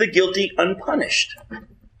leave the guilty unpunished.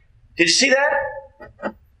 Did you see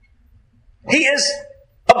that? He is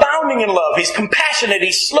abounding in love. He's compassionate.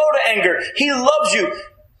 He's slow to anger. He loves you.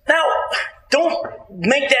 Now, don't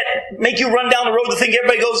make you run down the road to think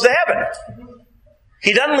everybody goes to heaven.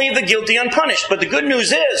 He doesn't leave the guilty unpunished. But the good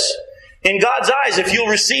news is, in God's eyes, if you'll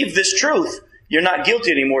receive this truth, you're not guilty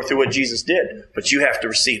anymore through what Jesus did. But you have to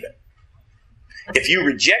receive it. If you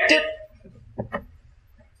reject it,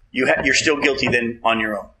 you're still guilty then on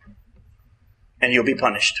your own. And you'll be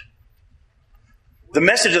punished. The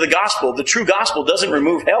message of the gospel, the true gospel, doesn't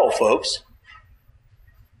remove hell, folks.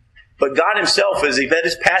 But God Himself, as He let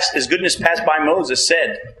His goodness pass by Moses,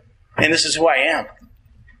 said, and this is who I am.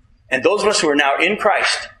 And those of us who are now in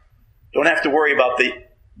Christ don't have to worry about the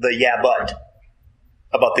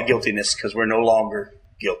about the guiltiness, because we're no longer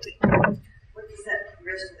guilty. What does that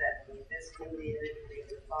rest of that mean?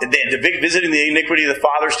 Visiting the iniquity of the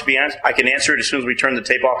fathers, to be honest, I can answer it as soon as we turn the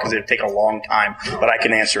tape off, because it'll take a long time, but I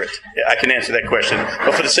can answer it. I can answer that question.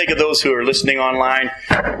 But for the sake of those who are listening online,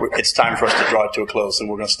 it's time for us to draw it to a close, and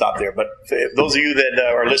we're going to stop there. But those of you that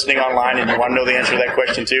are listening online and you want to know the answer to that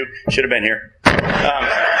question too, should have been here.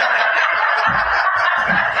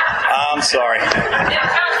 I'm sorry.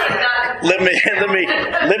 Let me.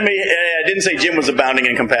 I didn't say Jim was abounding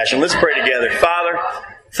in compassion. Let's pray together. Father,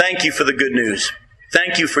 thank You for the good news.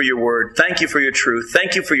 Thank You for Your word. Thank You for Your truth.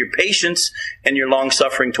 Thank You for Your patience and Your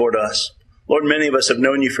long-suffering toward us. Lord, many of us have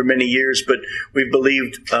known You for many years, but we've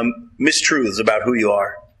believed mistruths about who You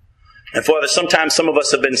are. And Father, sometimes some of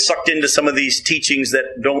us have been sucked into some of these teachings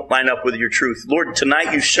that don't line up with Your truth. Lord,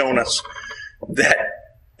 tonight You've shown us that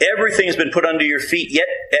everything has been put under Your feet, yet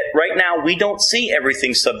right now we don't see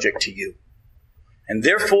everything subject to You. And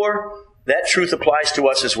therefore, that truth applies to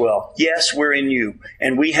us as well. Yes, we're in You,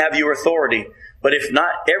 and we have Your authority. But if not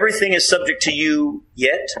everything is subject to You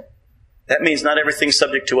yet, that means not everything's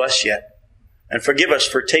subject to us yet. And forgive us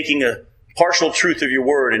for taking a partial truth of Your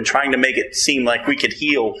word and trying to make it seem like we could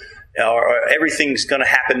heal or everything's going to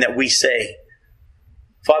happen that we say.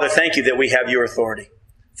 Father, thank You that we have Your authority.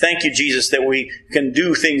 Thank You, Jesus, that we can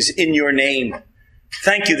do things in Your name.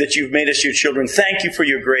 Thank You that You've made us Your children. Thank You for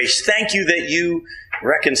Your grace. Thank You that You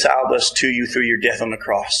reconciled us to You through Your death on the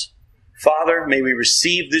cross. Father, may we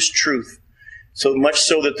receive this truth, so much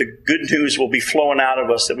so that the good news will be flowing out of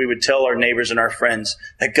us, that we would tell our neighbors and our friends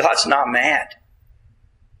that God's not mad.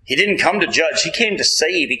 He didn't come to judge. He came to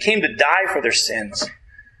save. He came to die for their sins.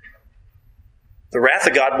 The wrath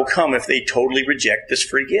of God will come if they totally reject this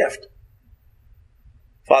free gift.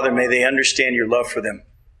 Father, may they understand your love for them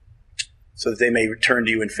so that they may return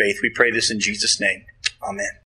to you in faith. We pray this in Jesus' name. Amen.